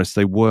to Forest,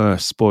 they were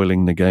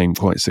spoiling the game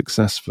quite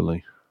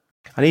successfully.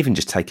 And even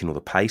just taking all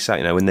the pace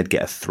out, when they'd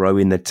get a throw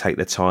in, they'd take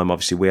their time.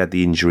 Obviously, we had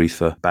the injury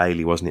for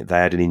Bailey, wasn't it? They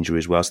had an injury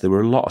as well. So there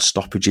were a lot of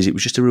stoppages. It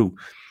was just a real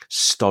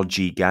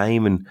stodgy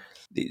game. And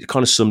it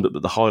kind of summed up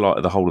that the highlight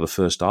of the whole of the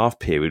first half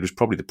period was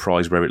probably the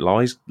prize where it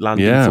lies,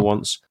 landing for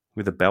once.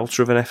 With a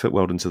belter of an effort,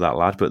 well done to that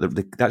lad. But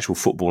the actual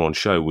football on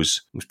show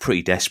was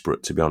pretty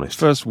desperate, to be honest.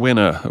 First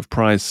winner of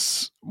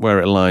prize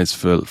where it lies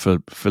for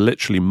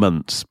literally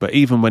months. But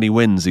even when he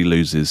wins, he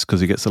loses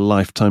because he gets a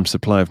lifetime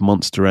supply of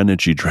Monster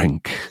Energy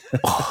drink.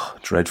 Oh,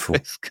 dreadful.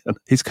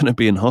 He's going to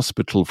be in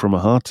hospital from a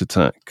heart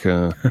attack.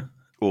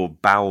 Or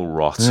bowel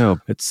rot. Yeah,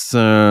 it's...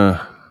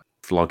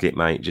 Flog it,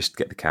 mate. Just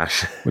get the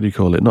cash. What do you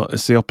call it?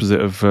 It's the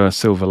opposite of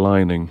silver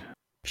lining.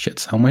 Shit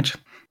sandwich.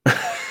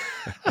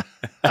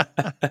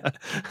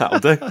 That'll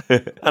do.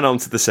 And on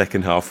to the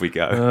second half we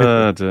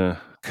go.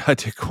 I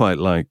did quite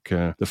like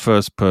the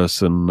first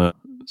person, a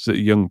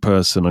young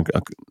person.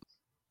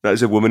 That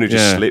was a woman who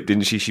just slipped,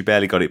 didn't she? She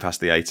barely got it past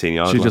the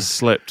 18-yard line. She just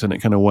slipped and it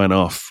kind of went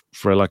off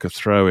for like a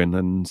throw-in.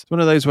 And it's one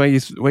of those where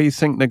you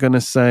think they're going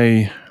to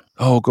say,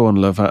 oh, go on,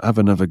 love, have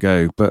another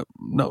go. But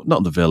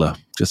not the Villa.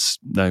 Just,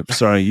 no,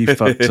 sorry, you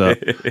fucked up.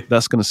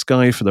 That's going to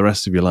sky you for the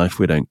rest of your life.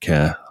 We don't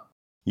care.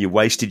 You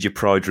wasted your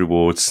Pride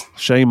rewards.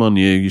 Shame on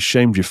you. You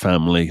shamed your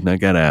family. Now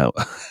get out.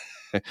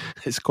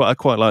 I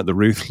quite like the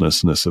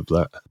ruthlessness of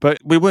that. But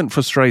we weren't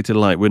frustrated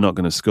like we're not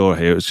going to score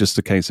here. It was just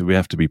a case of we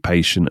have to be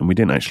patient, and we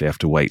didn't actually have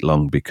to wait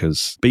long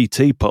because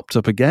BT popped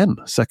up again.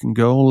 Second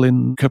goal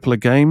in a couple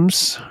of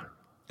games.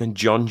 And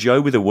John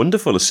Joe with a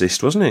wonderful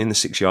assist, wasn't it, in the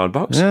 6-yard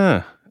box?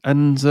 Yeah.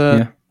 And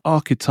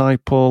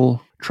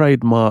archetypal,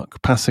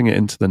 trademark, passing it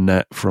into the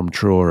net from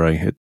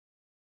Traore.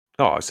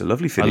 It's a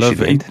lovely finish. I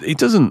love it. He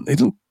doesn't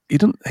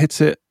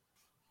hit it.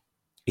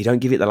 He don't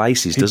give it the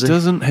laces, does he? He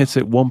doesn't hit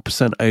it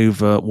 1%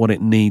 over what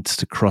it needs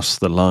to cross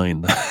the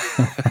line.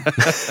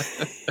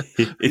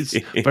 He's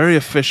very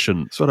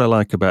efficient. That's what I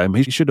like about him.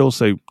 He should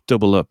also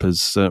double up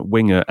as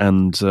winger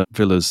and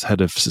Villa's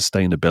head of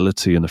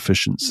sustainability and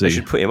efficiency. They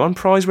should put him on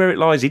prize where it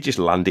lies. He'd just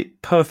land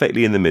it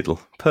perfectly in the middle,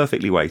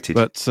 perfectly weighted.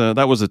 But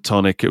that was a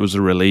tonic. It was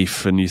a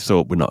relief, and you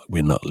thought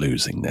we're not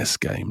losing this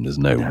game. There's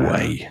no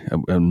way,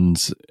 and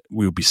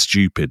we would be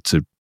stupid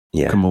to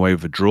come away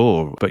with a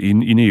draw. But you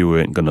knew you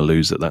weren't going to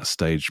lose at that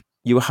stage.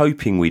 you were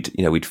hoping we'd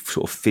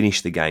sort of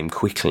finish the game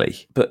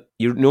quickly, but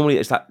normally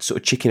it's that sort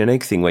of chicken and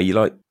egg thing where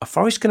you're like, are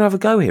Forest going to have a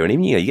go here? And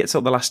even, you get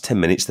to the last 10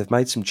 minutes, they've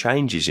made some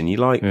changes, and you're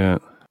like,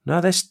 no,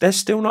 they're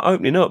still not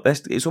opening up.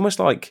 It's almost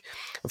like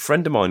a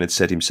friend of mine had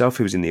said himself,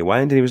 who was in the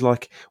away end, and he was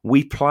like,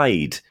 we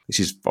played, this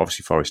is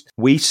obviously Forest,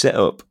 we set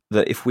up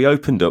that if we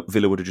opened up,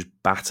 Villa would have just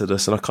battered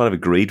us. And I kind of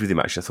agreed with him,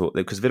 actually. I thought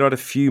that because Villa had a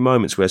few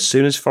moments where as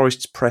soon as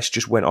Forest's press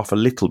just went off a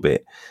little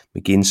bit,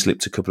 McGinn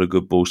slipped a couple of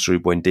good balls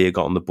through, Buendia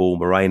got on the ball,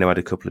 Moreno had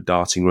a couple of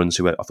darting runs,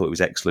 who I thought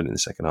was excellent in the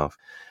second half.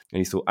 And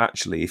you thought,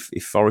 actually,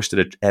 if Forest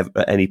had at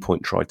any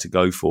point tried to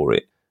go for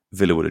it,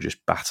 Villa would have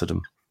just battered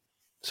them.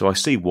 So I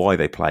see why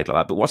they played like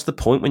that. But what's the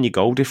point when your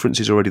goal difference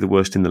is already the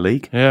worst in the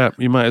league? Yeah,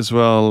 you might as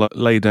well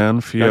lay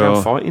down for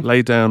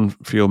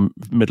your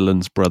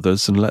Midlands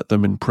brothers and let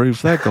them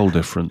improve their goal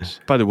difference.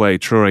 By the way,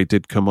 Traoré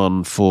did come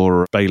on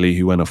for Bailey,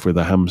 who went off with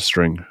a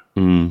hamstring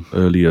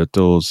earlier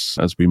doors,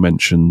 as we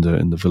mentioned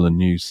in the Villa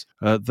news.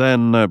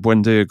 Then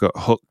Buendia got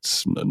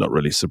hooked. Not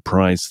really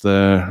surprised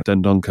there.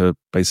 Dendoncker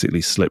basically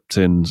slipped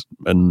in,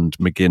 and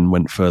McGinn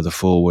went further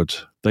forward.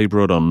 They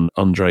brought on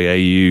Andre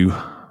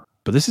Ayew.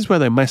 But this is where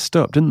they messed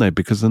up, didn't they?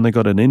 Because then they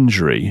got an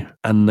injury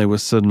and they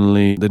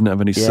didn't have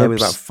any subs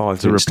about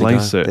 5 to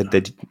replace it.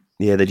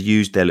 They'd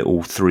used their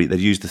little three. They'd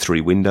used the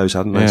 3 windows,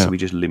 hadn't they? Yeah. So we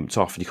just limped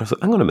off. And you kind of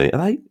thought, hang on a minute,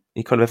 are they?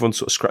 You kind of everyone's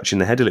sort of scratching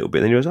their head a little bit.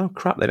 And then you realize, oh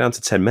crap, they're down to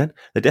 10 men.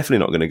 They're definitely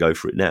not going to go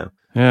for it now.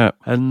 Yeah,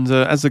 and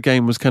as the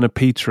game was kind of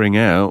petering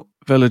out,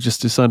 Villa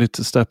just decided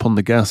to step on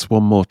the gas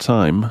one more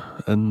time,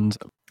 and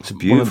it's a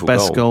beautiful one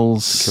of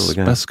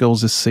the best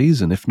goals this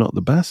season, if not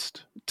the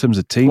best. In terms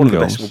of team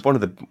goals. One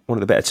of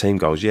the better team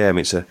goals, yeah. I mean,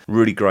 it's a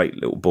really great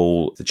little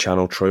ball. The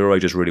channel, Traoré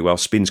does really well,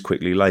 spins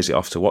quickly, lays it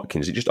off to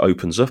Watkins. It just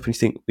opens up and you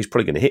think, he's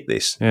probably going to hit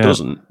this. Yeah.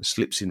 Doesn't.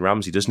 Slips in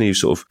Ramsey, doesn't he? Who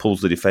sort of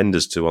pulls the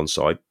defenders to one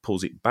side,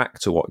 pulls it back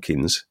to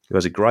Watkins, who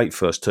has a great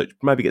first touch,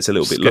 maybe gets a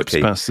little bit lucky.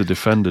 Skips past the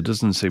defender,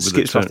 doesn't he?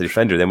 Skips past the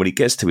defender, and then when he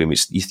gets to him,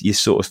 you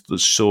sort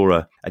of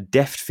saw a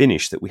deft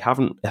finish that we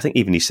haven't, I think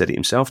even he said it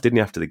himself, didn't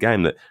he, after the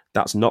game,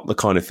 that's not the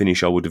kind of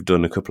finish I would have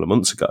done a couple of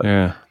months ago.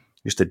 Yeah.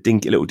 Just a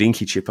little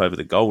dinky chip over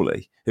the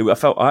goalie, who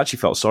I actually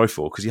felt sorry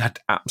for because he had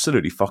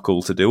absolutely fuck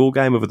all to do all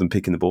game other than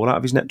picking the ball out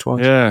of his net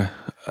twice. Yeah,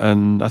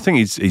 and I think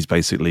he's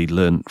basically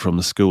learnt from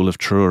the school of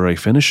Traoré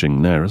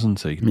finishing there,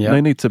 isn't he? Yeah. They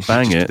need to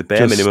bang it. The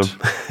bare minimum.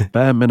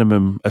 Bare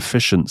minimum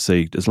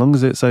efficiency. As long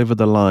as it's over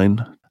the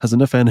line, has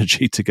enough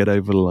energy to get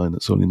over the line,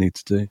 that's all you need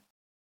to do.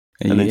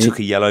 And then took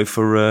a yellow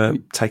for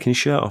taking his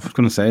shirt off. I was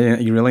going to say,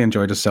 you really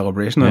enjoyed his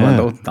celebration. Yeah. I went,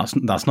 oh,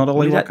 that's not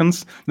Ollie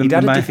Watkins. He'd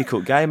had a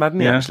difficult game,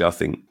 hadn't he, actually, I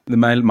think. The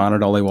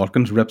mild-mannered Ollie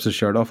Watkins rips his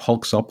shirt off,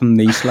 hulks up and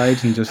knee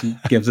slides and just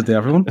gives it to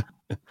everyone.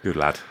 Good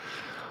lad.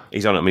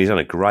 He's on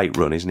a great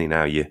run, isn't he,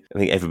 now? I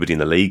think everybody in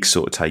the league's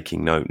sort of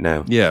taking note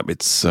now. Yeah,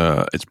 it's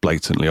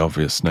blatantly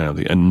obvious now.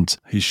 And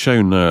he's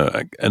shown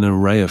an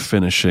array of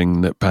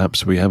finishing that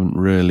perhaps we haven't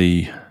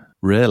really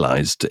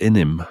realised in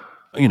him.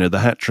 The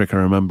hat-trick I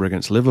remember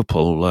against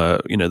Liverpool,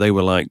 they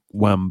were like,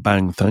 wham,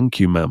 bang, thank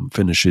you, ma'am,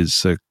 finishes.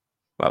 So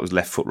that was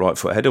left foot, right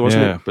foot header,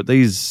 wasn't it? Yeah, but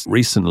these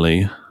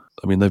recently,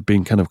 they've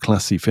been kind of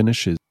classy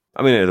finishes.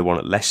 The one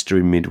at Leicester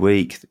in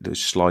midweek, they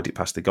slide it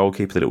past the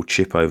goalkeeper, the little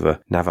chip over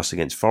Navas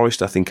against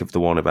Forest. I think of the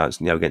one about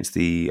against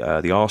the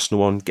Arsenal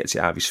one, gets it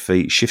out of his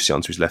feet, shifts it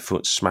onto his left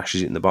foot,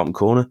 smashes it in the bottom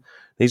corner.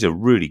 These are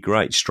really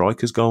great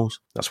strikers' goals.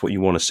 That's what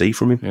you want to see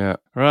from him. Yeah,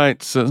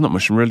 right. So there's not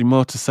much really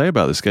more to say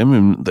about this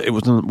game. It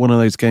was one of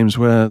those games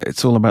where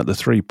it's all about the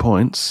 3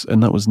 points,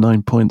 and that was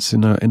 9 points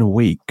in a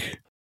week.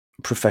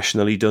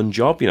 Professionally done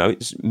job.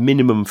 It's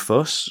minimum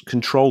fuss,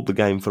 controlled the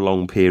game for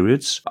long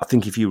periods. I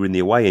think if you were in the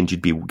away end,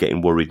 you'd be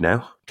getting worried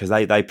now because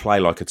they play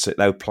like a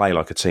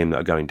team that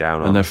are going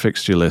down. And their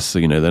fixture list,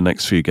 their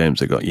next few games,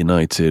 they got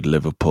United,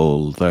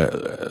 Liverpool.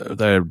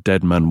 They're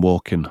dead man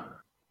walking.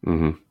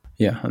 Mm-hmm.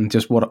 Yeah, and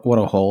just what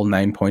a haul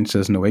 9 points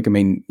is in a week.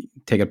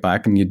 Take it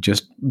back and you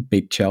just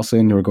beat Chelsea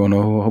and you were going,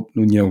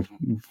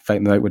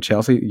 fighting it out with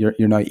Chelsea.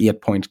 You're now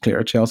 8 points clear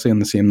of Chelsea in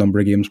the same number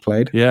of games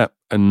played. Yeah,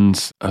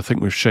 and I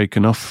think we've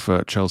shaken off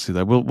Chelsea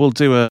there. We'll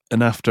do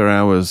an after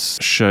hours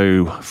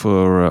show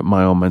for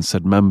My Old Man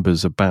Said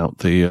members about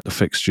the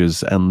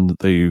fixtures and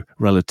the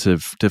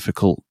relative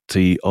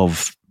difficulty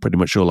of pretty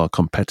much all our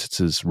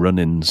competitors'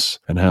 run-ins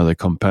and how they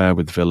compare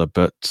with Villa.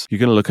 But you're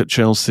going to look at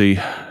Chelsea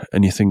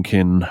and you're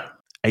thinking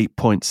 8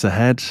 points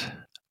ahead,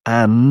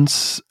 and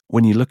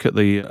when you look at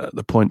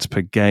the points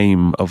per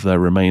game of their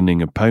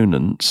remaining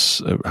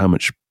opponents, how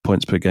much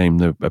points per game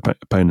the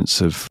opponents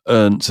have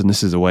earned, and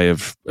this is a way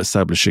of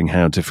establishing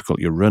how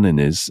difficult your run-in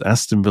is,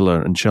 Aston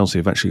Villa and Chelsea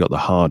have actually got the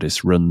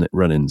hardest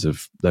run-ins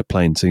of their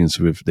playing teams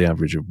with the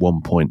average of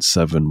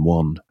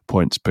 1.71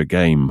 points per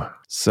game.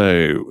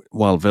 So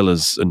while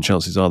Villa's and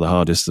Chelsea's are the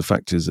hardest, the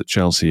fact is that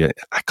Chelsea,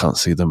 I can't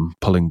see them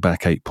pulling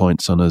back 8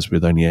 points on us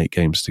with only 8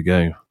 games to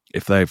go.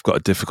 If they've got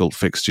a difficult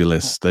fixture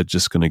list, they're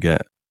just going to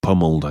get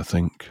pummeled, I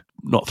think.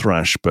 Not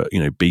thrashed, but,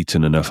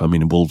 beaten enough.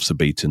 Wolves are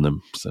beating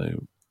them.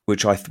 So,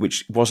 which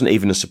wasn't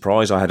even a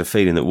surprise. I had a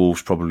feeling that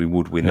Wolves probably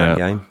would win that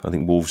game. I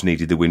think Wolves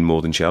needed the win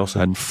more than Chelsea.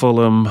 And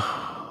Fulham,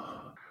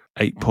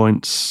 8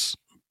 points.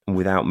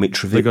 without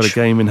Mitrovic. They got a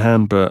game in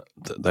hand, but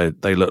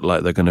they look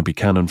like they're going to be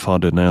cannon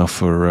fodder now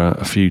for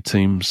a few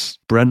teams.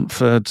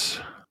 Brentford,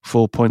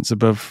 4 points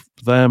above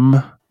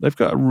them. They've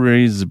got a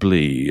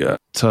reasonably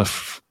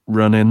tough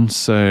run in,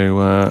 so...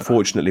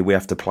 Unfortunately, we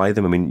have to play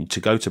them. I mean, to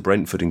go to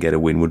Brentford and get a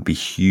win would be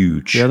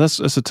huge. Yeah, that's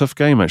a tough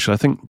game, actually. I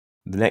think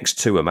the next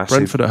two are massive.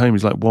 Brentford at home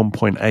is like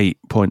 1.8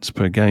 points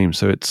per game,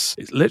 so it's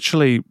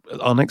literally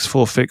our next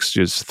 4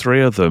 fixtures,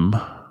 3 of them...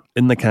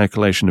 in the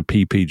calculation of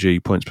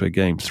PPG, points per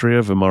game, 3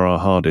 of them are our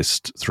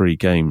hardest 3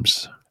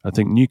 games. I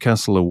think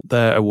Newcastle,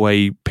 their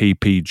away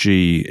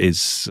PPG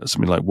is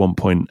something like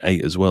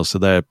 1.8 as well, so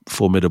they're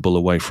formidable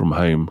away from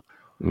home.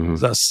 Mm-hmm.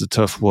 That's the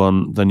tough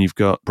one. Then you've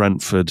got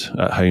Brentford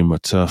at home are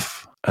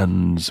tough.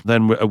 And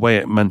then we're away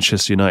at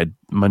Manchester United.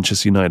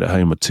 Manchester United at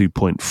home are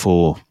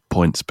 2.4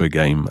 points per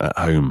game at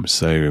home.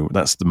 So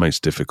that's the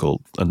most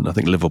difficult. And I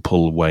think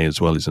Liverpool away as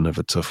well is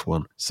another tough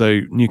one. So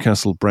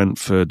Newcastle,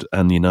 Brentford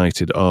and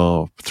United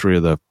are 3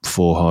 of the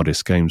 4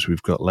 hardest games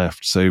we've got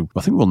left. So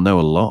I think we'll know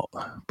a lot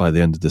by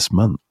the end of this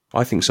month.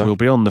 I think so. We'll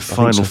be on the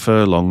final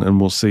furlong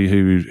and we'll see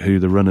who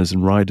the runners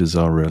and riders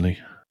are really.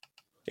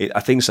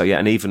 I think so, yeah.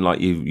 And even like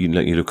you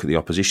look at the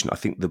opposition, I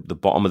think the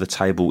bottom of the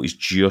table is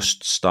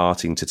just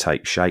starting to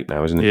take shape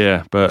now, isn't it?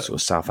 Yeah, but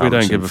sort of we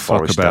don't give a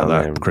fuck about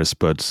that, Chris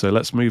Budd. So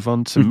let's move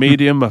on to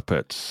Media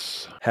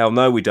Muppets. Hell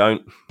no, we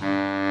don't.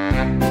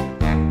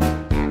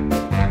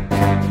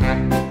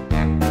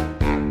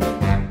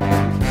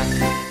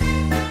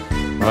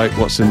 Right,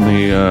 what's in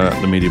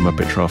the Media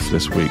Muppet trough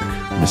this week,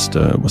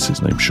 Mr. What's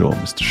his name?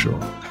 Mr. Shaw.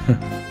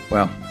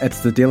 Well,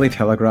 it's the Daily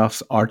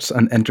Telegraph's arts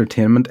and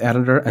entertainment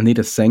editor,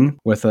 Anita Singh,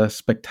 with a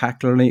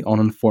spectacularly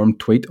uninformed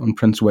tweet on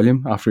Prince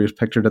William after he was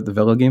pictured at the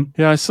Villa game.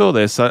 Yeah, I saw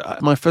this.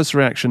 My first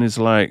reaction is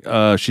like,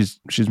 she's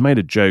made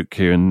a joke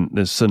here and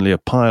there's suddenly a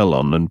pile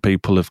on and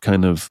people have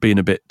kind of been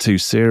a bit too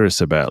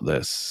serious about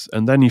this.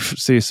 And then you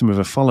see some of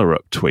her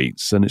follow-up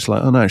tweets and it's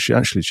like, oh no,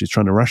 she's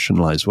trying to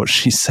rationalise what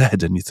she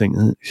said. And you think,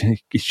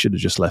 you should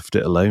have just left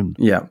it alone.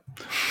 Yeah,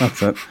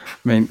 that's it.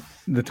 I mean,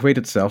 the tweet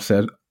itself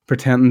said,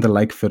 pretending to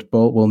like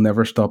football will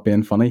never stop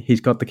being funny.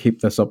 He's got to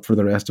keep this up for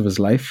the rest of his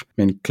life.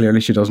 I mean,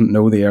 clearly she doesn't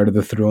know the heir to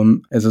the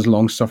throne is as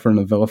long-suffering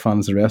a Villa fan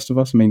as the rest of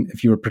us. I mean,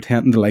 if you were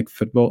pretending to like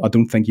football, I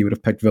don't think you would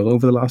have picked Villa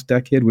over the last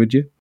decade, would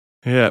you?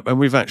 Yeah, and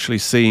we've actually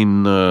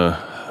seen,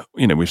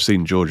 we've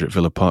seen George at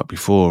Villa Park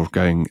before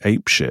going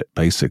apeshit,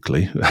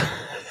 basically.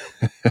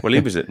 Well, he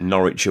was at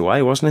Norwich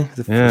away, wasn't he? Was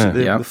it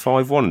the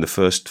 5-1 in the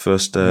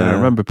first. I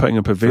remember putting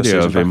up a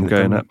video of him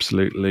going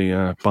absolutely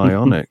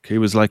bionic. He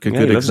was like a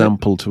good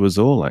example to us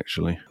all,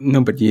 actually. No,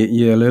 but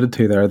you alluded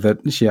to there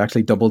that she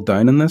actually doubled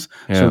down on this.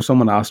 Yeah. So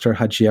someone asked her,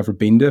 had she ever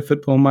been to a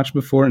football match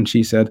before? And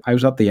she said, I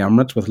was at the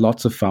Emirates with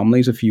lots of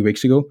families a few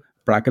weeks ago.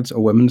 Brackets, a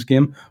women's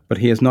game, but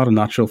he is not a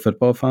natural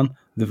football fan.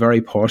 The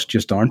very posh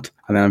just aren't.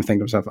 And then I'm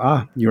thinking to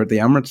myself, you're at the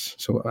Emirates,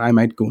 so I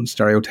might go and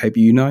stereotype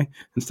you now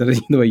instead of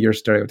the way you're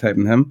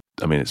stereotyping him.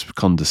 I mean, it's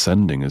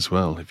condescending as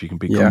well, if you can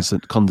be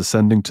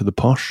condescending to the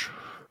posh.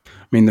 I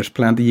mean, there's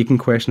plenty you can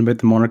question about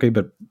the monarchy,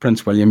 but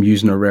Prince William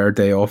using a rare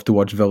day off to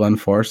watch Villa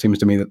and Forest seems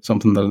to me that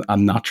something that a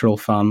natural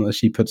fan, as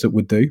she puts it,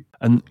 would do.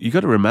 And you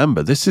got to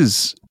remember, this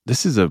is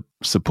a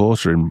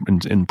supporter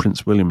in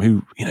Prince William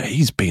who,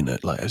 he's been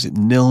at,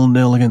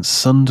 0-0 against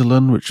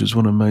Sunderland, which was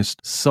one of the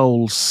most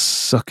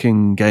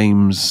soul-sucking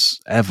games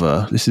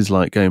ever. This is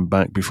like going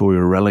back before we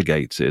were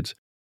relegated.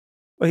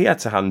 Well, he had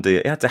to hand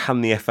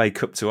the FA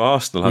Cup to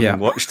Arsenal, having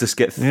watched us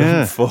get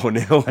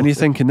 4-0. And you're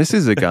thinking, this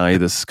is a guy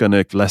that's going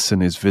to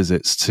lessen his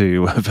visits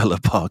to Villa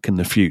Park in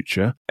the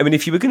future. I mean,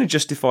 if you were going to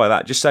justify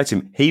that, just say to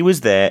him, he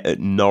was there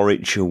at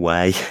Norwich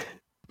away.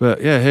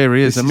 But yeah, here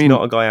he is. This is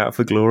not a guy out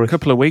for glory. A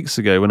couple of weeks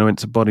ago when I went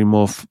to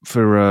Bodymore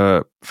for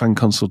a fan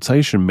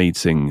consultation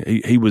meeting,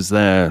 he was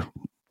there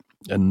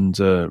and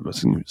I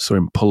think saw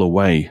him pull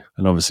away.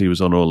 And obviously he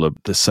was on all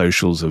the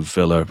socials of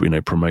Villa,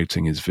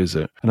 promoting his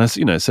visit. And I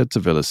said to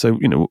Villa, so,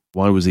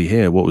 why was he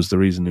here? What was the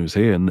reason he was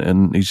here?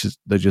 And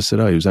they just said,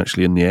 he was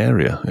actually in the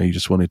area. He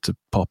just wanted to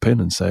pop in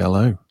and say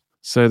hello.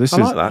 So this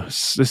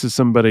is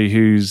somebody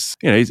who's,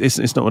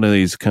 it's not one of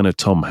these kind of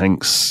Tom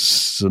Hanks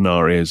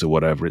scenarios or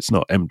whatever. It's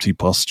not empty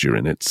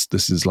posturing.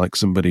 This is like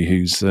somebody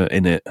who's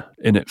in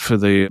it for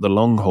the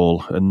long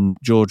haul. And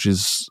George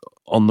is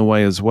on the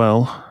way as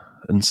well.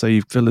 And so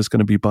Villa's going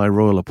to be by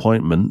royal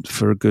appointment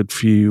for a good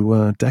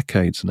few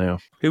decades now.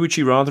 Who would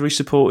you rather he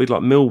supported,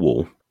 like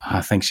Millwall?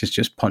 I think she's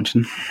just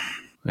punching.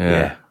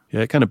 Yeah,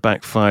 it kind of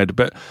backfired,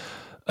 but.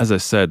 As I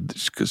said,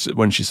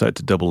 when she started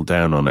to double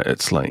down on it,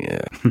 it's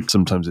like,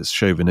 sometimes it's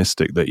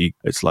chauvinistic that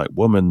it's like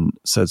woman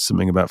says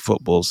something about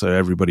football, so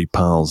everybody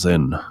piles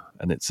in,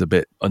 and it's a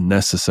bit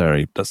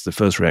unnecessary. That's the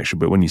first reaction.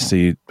 But when you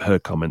see her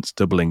comments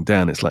doubling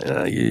down, it's like,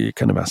 you're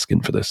kind of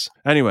asking for this.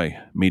 Anyway,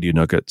 media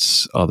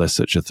nuggets, are there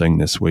such a thing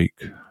this week?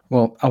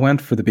 Well, I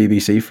went for the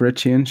BBC for a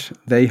change.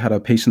 They had a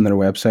piece on their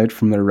website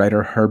from their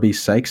writer Herbie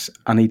Sykes,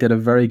 and he did a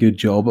very good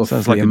job of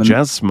Sounds framing... like a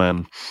jazz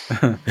man.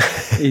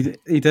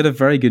 he did a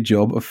very good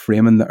job of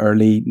framing the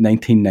early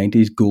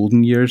 1990s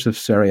golden years of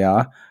Serie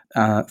A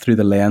through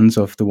the lens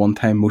of the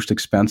one-time most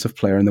expensive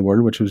player in the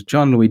world, which was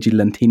Gianluigi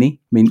Lentini. I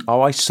mean,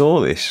 I saw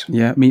this.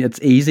 Yeah, I mean, it's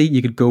easy.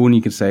 You could go and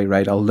you could say,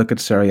 right, I'll look at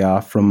Serie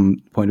A from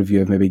the point of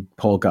view of maybe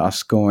Paul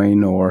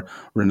Gascoigne or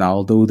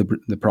Ronaldo,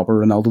 the proper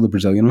Ronaldo, the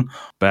Brazilian one.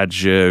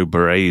 Baggio,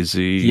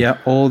 Baresi. Yeah,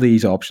 all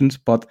these options.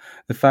 But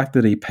the fact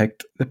that he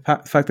picked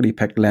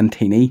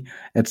Lentini,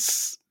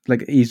 it's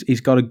like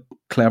he's got a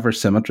clever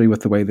symmetry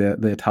with the way the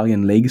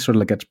Italian league sort of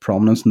like gets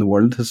prominence in the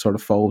world has sort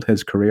of followed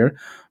his career.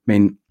 I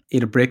mean, he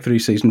had a breakthrough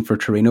season for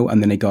Torino,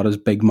 and then he got his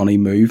big money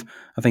move.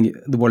 I think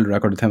the world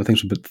record at the time, I think,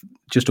 was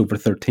just over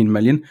 13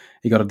 million.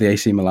 He got at the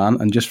AC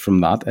Milan, and just from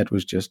that, it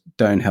was just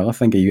downhill. I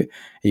think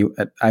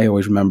I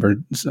always remember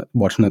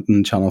watching it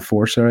in Channel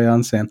 4 Serie A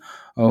and saying,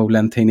 "Oh,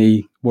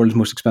 Lentini, world's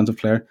most expensive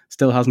player,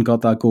 still hasn't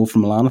got that goal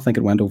from Milan." I think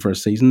it went over a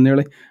season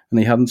nearly, and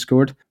he hadn't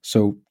scored.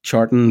 So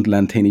charting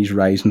Lentini's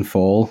rise and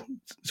fall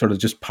sort of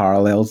just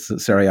parallels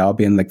Serie A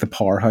being like the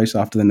powerhouse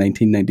after the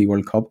 1990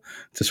 World Cup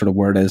to sort of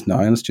where it is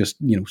now, and it's just,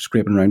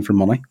 scraping around for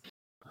money.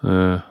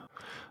 Yeah,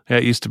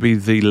 it used to be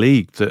the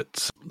league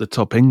that the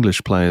top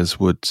English players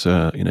would,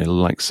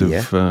 likes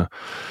of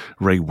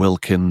Ray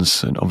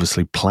Wilkins and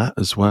obviously Platt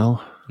as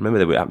well. Remember,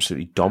 they were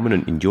absolutely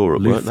dominant in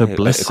Europe, Luther weren't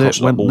they? Blissett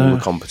Across went all there. the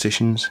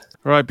competitions.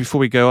 All right, before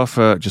we go off,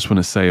 just want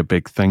to say a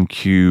big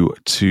thank you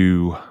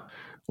to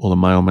all the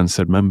My Old Man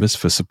Said members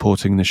for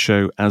supporting the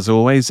show as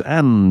always,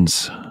 and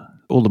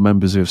all the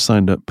members who have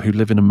signed up who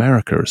live in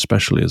America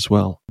especially as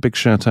well. Big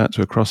shout out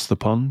to Across the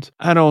Pond,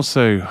 and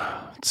also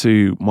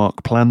to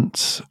Mark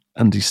Plant,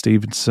 Andy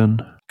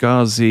Stevenson,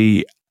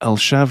 Ghazi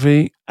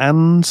Al-Shavi,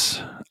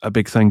 and a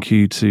big thank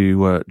you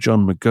to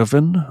John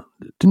McGovern.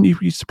 Didn't you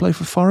used to play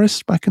for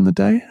Forest back in the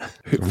day?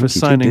 For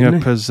signing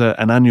up as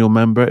an annual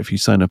member. If you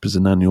sign up as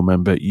an annual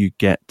member, you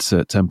get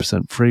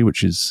 10% free,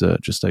 which is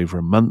just over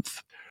a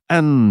month.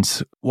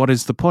 And what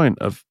is the point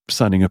of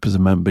signing up as a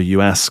member,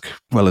 you ask?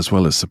 Well, as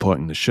well as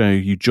supporting the show,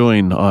 you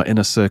join our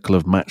inner circle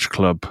of Match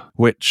Club,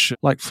 which,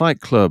 like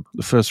Fight Club,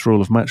 the first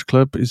rule of Match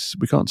Club is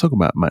we can't talk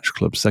about Match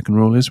Club. Second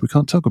rule is we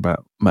can't talk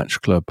about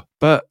Match Club.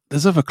 But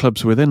there's other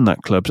clubs within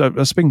that club. I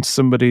was speaking to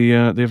somebody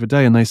the other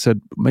day, and they said,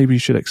 maybe you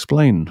should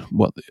explain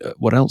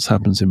what else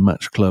happens in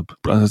Match Club.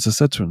 As I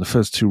said to them, the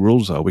first two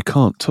rules are we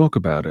can't talk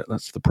about it.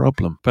 That's the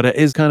problem. But it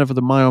is kind of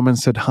the My Old Man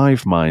Said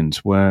hive mind,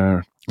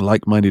 where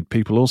like-minded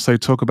people also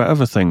talk about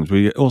other things.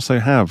 We also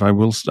have, I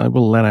will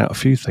let out a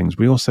few things.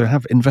 We also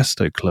have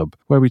Investo Club,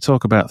 where we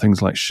talk about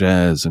things like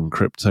shares and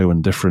crypto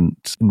and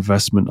different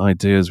investment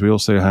ideas. We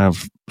also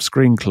have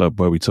Screen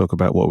Club, where we talk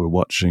about what we're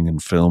watching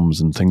and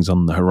films and things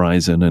on the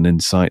horizon and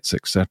insights,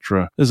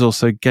 etc. There's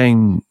also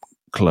Game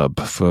Club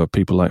for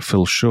people like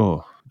Phil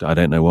Shaw. I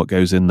don't know what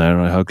goes in there.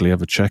 I hardly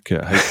ever check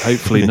it.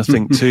 Hopefully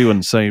nothing too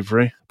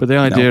unsavoury. But the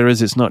idea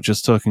is it's not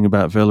just talking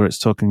about Villa, it's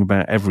talking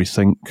about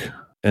everything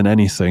and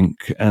anything,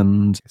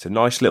 and it's a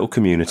nice little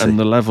community. And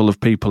the level of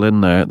people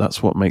in there,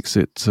 that's what makes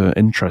it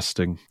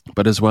interesting.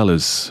 But as well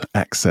as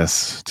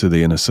access to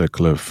the inner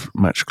circle of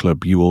Match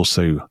Club, you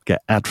also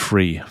get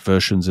ad-free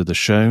versions of the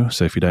show.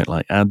 So if you don't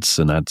like ads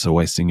and ads are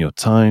wasting your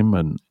time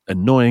and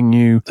annoying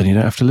you, then you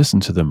don't have to listen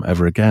to them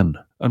ever again.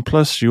 And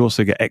plus, you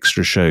also get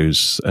extra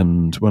shows.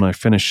 And when I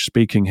finish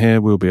speaking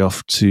here, we'll be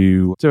off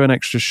to do an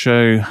extra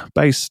show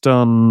based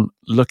on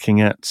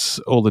looking at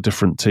all the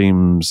different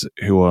teams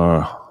who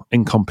are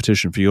in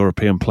competition for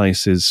European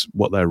places,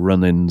 what their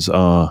run-ins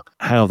are,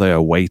 how they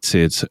are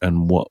weighted,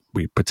 and what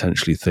we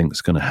potentially think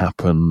is going to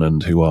happen,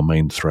 and who our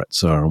main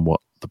threats are, and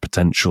what the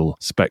potential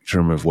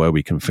spectrum of where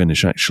we can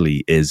finish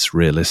actually is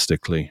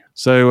realistically.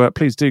 So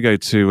please do go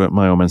to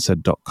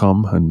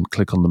myoldmansaid.com and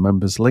click on the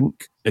members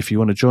link if you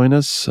want to join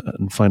us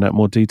and find out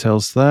more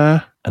details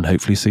there, and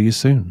hopefully see you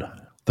soon.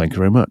 Thank you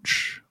very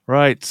much.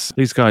 Right,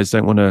 these guys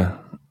don't want to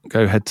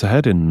go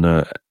head-to-head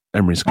in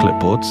Emery's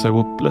clipboard,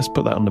 so let's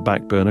put that on the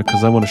back burner,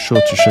 because I want a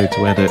shorter show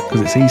to edit, because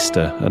it's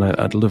Easter and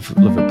I'd love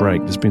a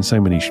break. There's been so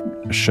many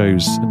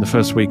shows in the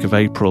first week of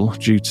April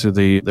due to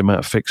the amount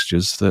of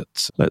fixtures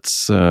that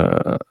let's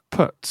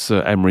put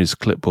Emery's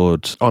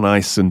clipboard on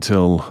ice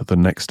until the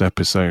next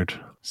episode.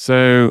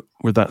 So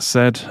with that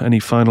said, any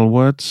final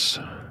words?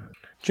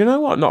 Do you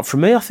know what? Not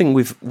from me. I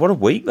think what a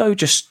week though.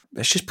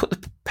 Let's just put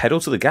the pedal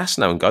to the gas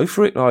now and go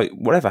for it. Like,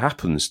 whatever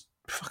happens,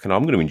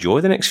 I'm going to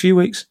enjoy the next few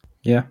weeks.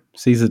 Yeah,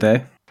 seize the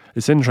day.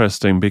 It's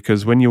interesting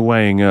because when you're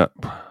weighing up,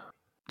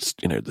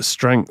 the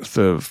strength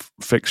of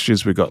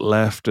fixtures we got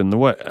left, and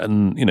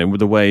with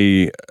the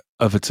way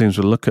other teams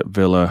will look at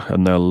Villa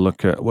and they'll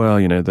look at,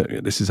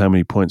 this is how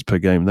many points per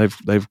game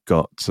they've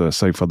got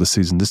so far this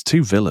season. There's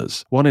two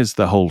Villas. One is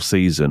the whole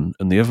season,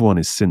 and the other one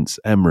is since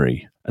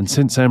Emery. And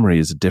since Emery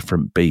is a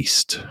different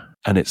beast,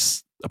 and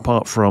it's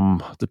apart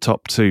from the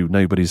top two,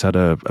 nobody's had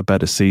a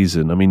better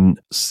season. I mean,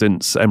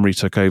 since Emery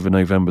took over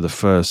November the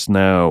 1st,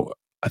 now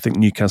I think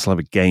Newcastle have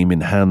a game in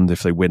hand.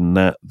 If they win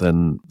that,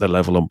 then they're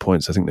level on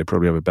points. I think they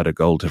probably have a better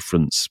goal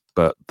difference,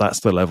 but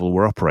that's the level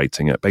we're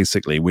operating at.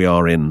 Basically, we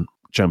are in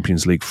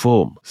Champions League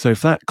form. So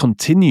if that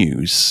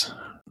continues,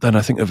 then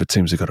I think other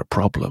teams have got a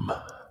problem.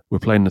 We're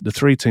playing the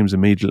three teams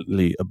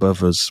immediately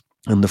above us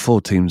and the four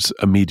teams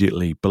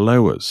immediately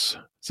below us.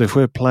 So if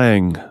we're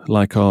playing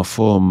like our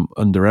form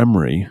under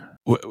Emery,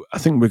 I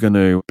think we're going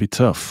to be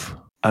tough.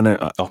 And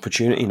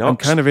opportunity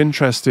knocks. I'm kind of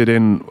interested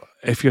in,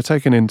 if you're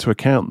taking into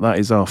account that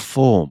is our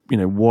form,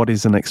 what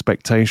is an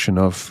expectation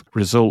of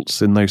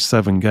results in those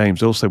 7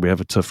 games? Also, we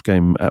have a tough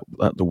game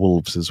at the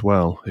Wolves as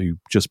well, who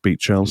just beat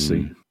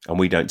Chelsea. And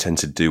we don't tend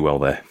to do well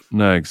there.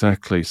 No,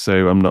 exactly.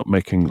 So I'm not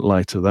making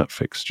light of that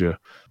fixture.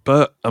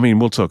 But I mean,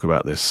 we'll talk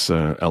about this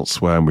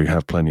elsewhere, and we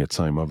have plenty of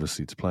time,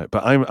 obviously, to play it.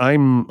 But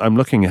I'm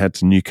looking ahead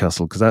to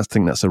Newcastle, because I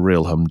think that's a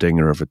real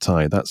humdinger of a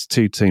tie. That's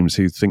 2 teams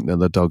who think they're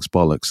the dog's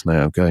bollocks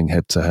now, going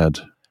head to head.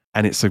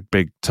 And it's a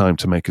big time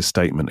to make a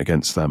statement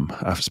against them,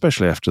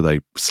 especially after they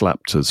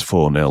slapped us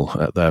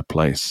 4-0 at their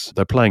place.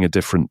 They're playing a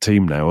different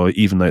team now,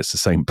 even though it's the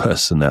same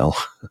personnel.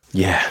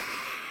 Yeah.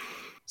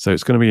 So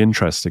it's going to be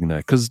interesting there,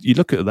 because you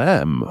look at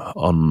them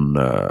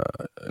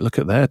look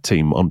at their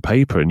team on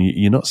paper, and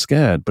you're not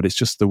scared. But it's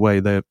just the way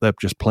they're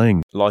just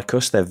playing. Like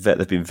us,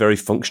 they've been very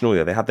functional.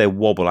 They had their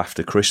wobble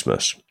after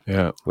Christmas,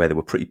 where they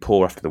were pretty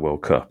poor after the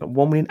World Cup.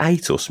 1 win in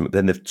 8 or something.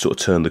 Then they've sort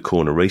of turned the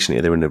corner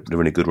recently. They're in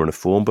a good run of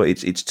form, but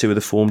it's 2 of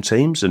the form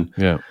teams, and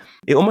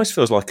it almost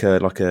feels like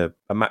a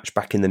match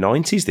back in the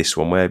 90s. This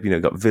one, where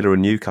got Villa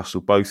and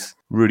Newcastle both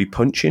really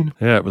punching.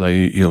 Yeah, but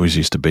they always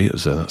used to beat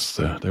us.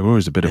 They were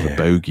always a bit of a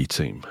bogey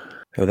team.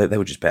 Oh, they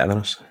were just better than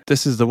us.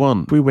 This is the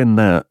one. If we win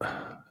that,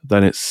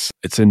 then it's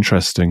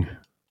interesting.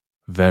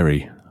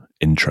 Very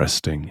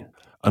interesting.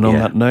 And on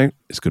that note,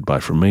 it's goodbye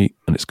from me,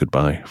 and it's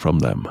goodbye from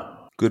them.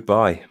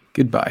 Goodbye.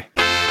 Goodbye.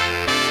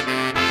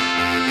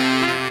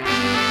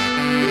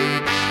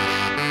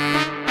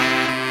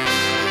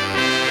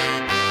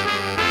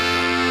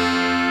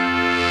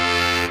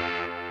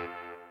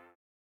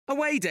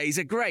 Away days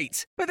are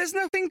great, but there's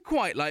nothing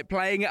quite like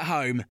playing at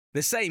home.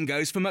 The same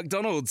goes for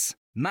McDonald's.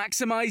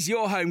 Maximise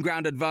your home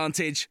ground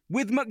advantage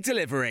with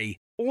McDelivery.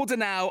 Order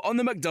now on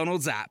the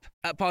McDonald's app.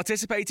 At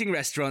participating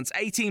restaurants,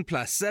 18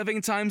 plus,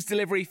 serving times,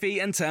 delivery fee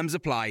and terms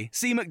apply.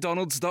 See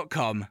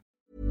mcdonalds.com.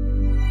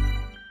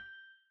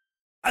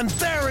 And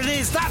there it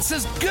is, that's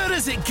as good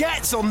as it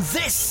gets on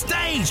this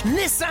stage.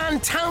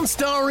 Nissan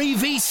Townstar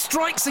EV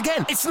strikes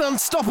again. It's an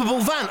unstoppable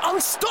van,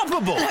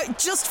 unstoppable.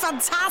 Just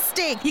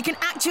fantastic. You can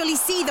actually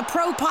see the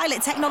Pro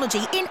Pilot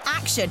technology in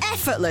action.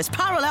 Effortless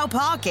parallel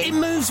parking. It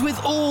moves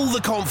with all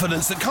the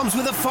confidence that comes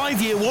with a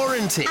 5-year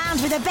warranty.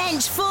 And with a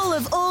bench full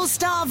of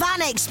all-star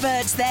van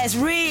experts, there's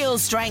real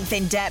strength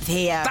in depth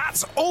here.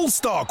 That's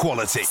all-star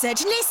quality.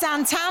 Search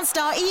Nissan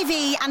Townstar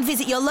EV and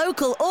visit your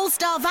local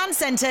all-star van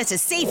centre to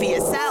see for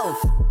yourself.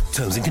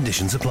 Terms and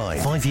conditions apply.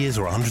 5 years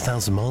or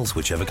 100,000 miles,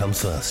 whichever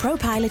comes first. Pro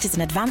Pilot is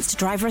an advanced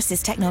driver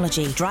assist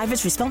technology.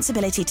 Driver's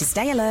responsibility to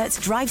stay alert,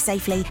 drive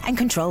safely, and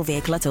control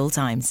vehicle at all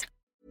times.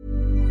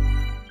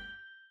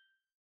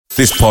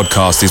 This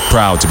podcast is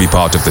proud to be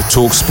part of the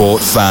TalkSport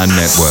Fan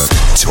Network.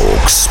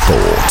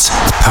 TalkSport.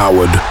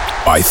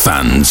 Powered by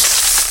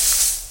fans.